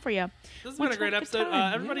watching out for you. This has been a great episode.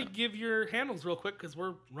 Everybody give your handles real quick because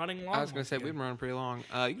we're running long. I was going to say, we've been running pretty long.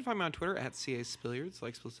 You can find me on Twitter at CASpilliards,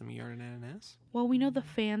 like spell some yard and NS. Well, we know the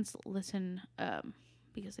fans listen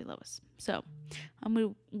because they love us. So I'm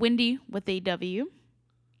with Wendy with AW.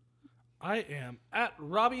 I am at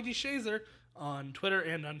Robbie DeShazer on Twitter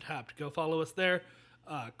and Untapped. Go follow us there.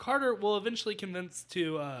 Carter will eventually convince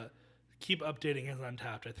to keep updating his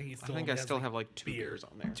Untapped. I think I still have like 2 beers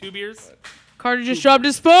on there. 2 beers? Carter just dropped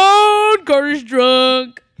his phone. Carter's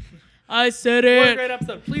drunk. I said it. What a great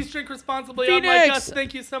episode. Please drink responsibly. Phoenix. On my Gus.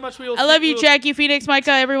 Thank you so much. I love you, Jackie, Phoenix,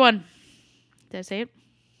 Micah, everyone. Did I say it?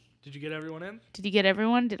 Did you get everyone in? Did you get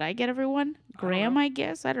everyone? Did I get everyone? Graham, know. I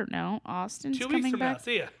guess. I don't know. Austin's 2 coming weeks from now. back.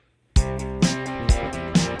 See ya.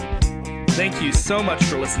 Thank you so much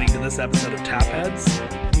for listening to this episode of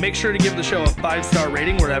Tapheads. Make sure to give the show a 5-star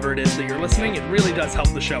rating wherever it is that you're listening. It really does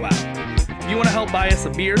help the show out. If you want to help buy us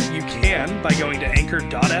a beer, you can by going to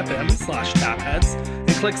anchor.fm/tapheads and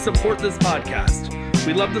click support this podcast.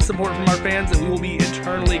 We love the support from our fans and we will be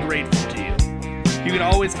eternally grateful to you. You can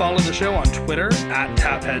always follow the show on Twitter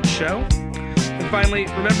 @TapheadsShow. And finally,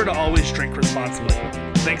 remember to always drink responsibly.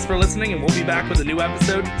 Thanks for listening, and we'll be back with a new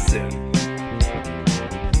episode soon.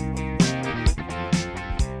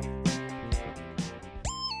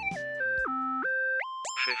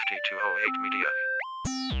 5208 Media.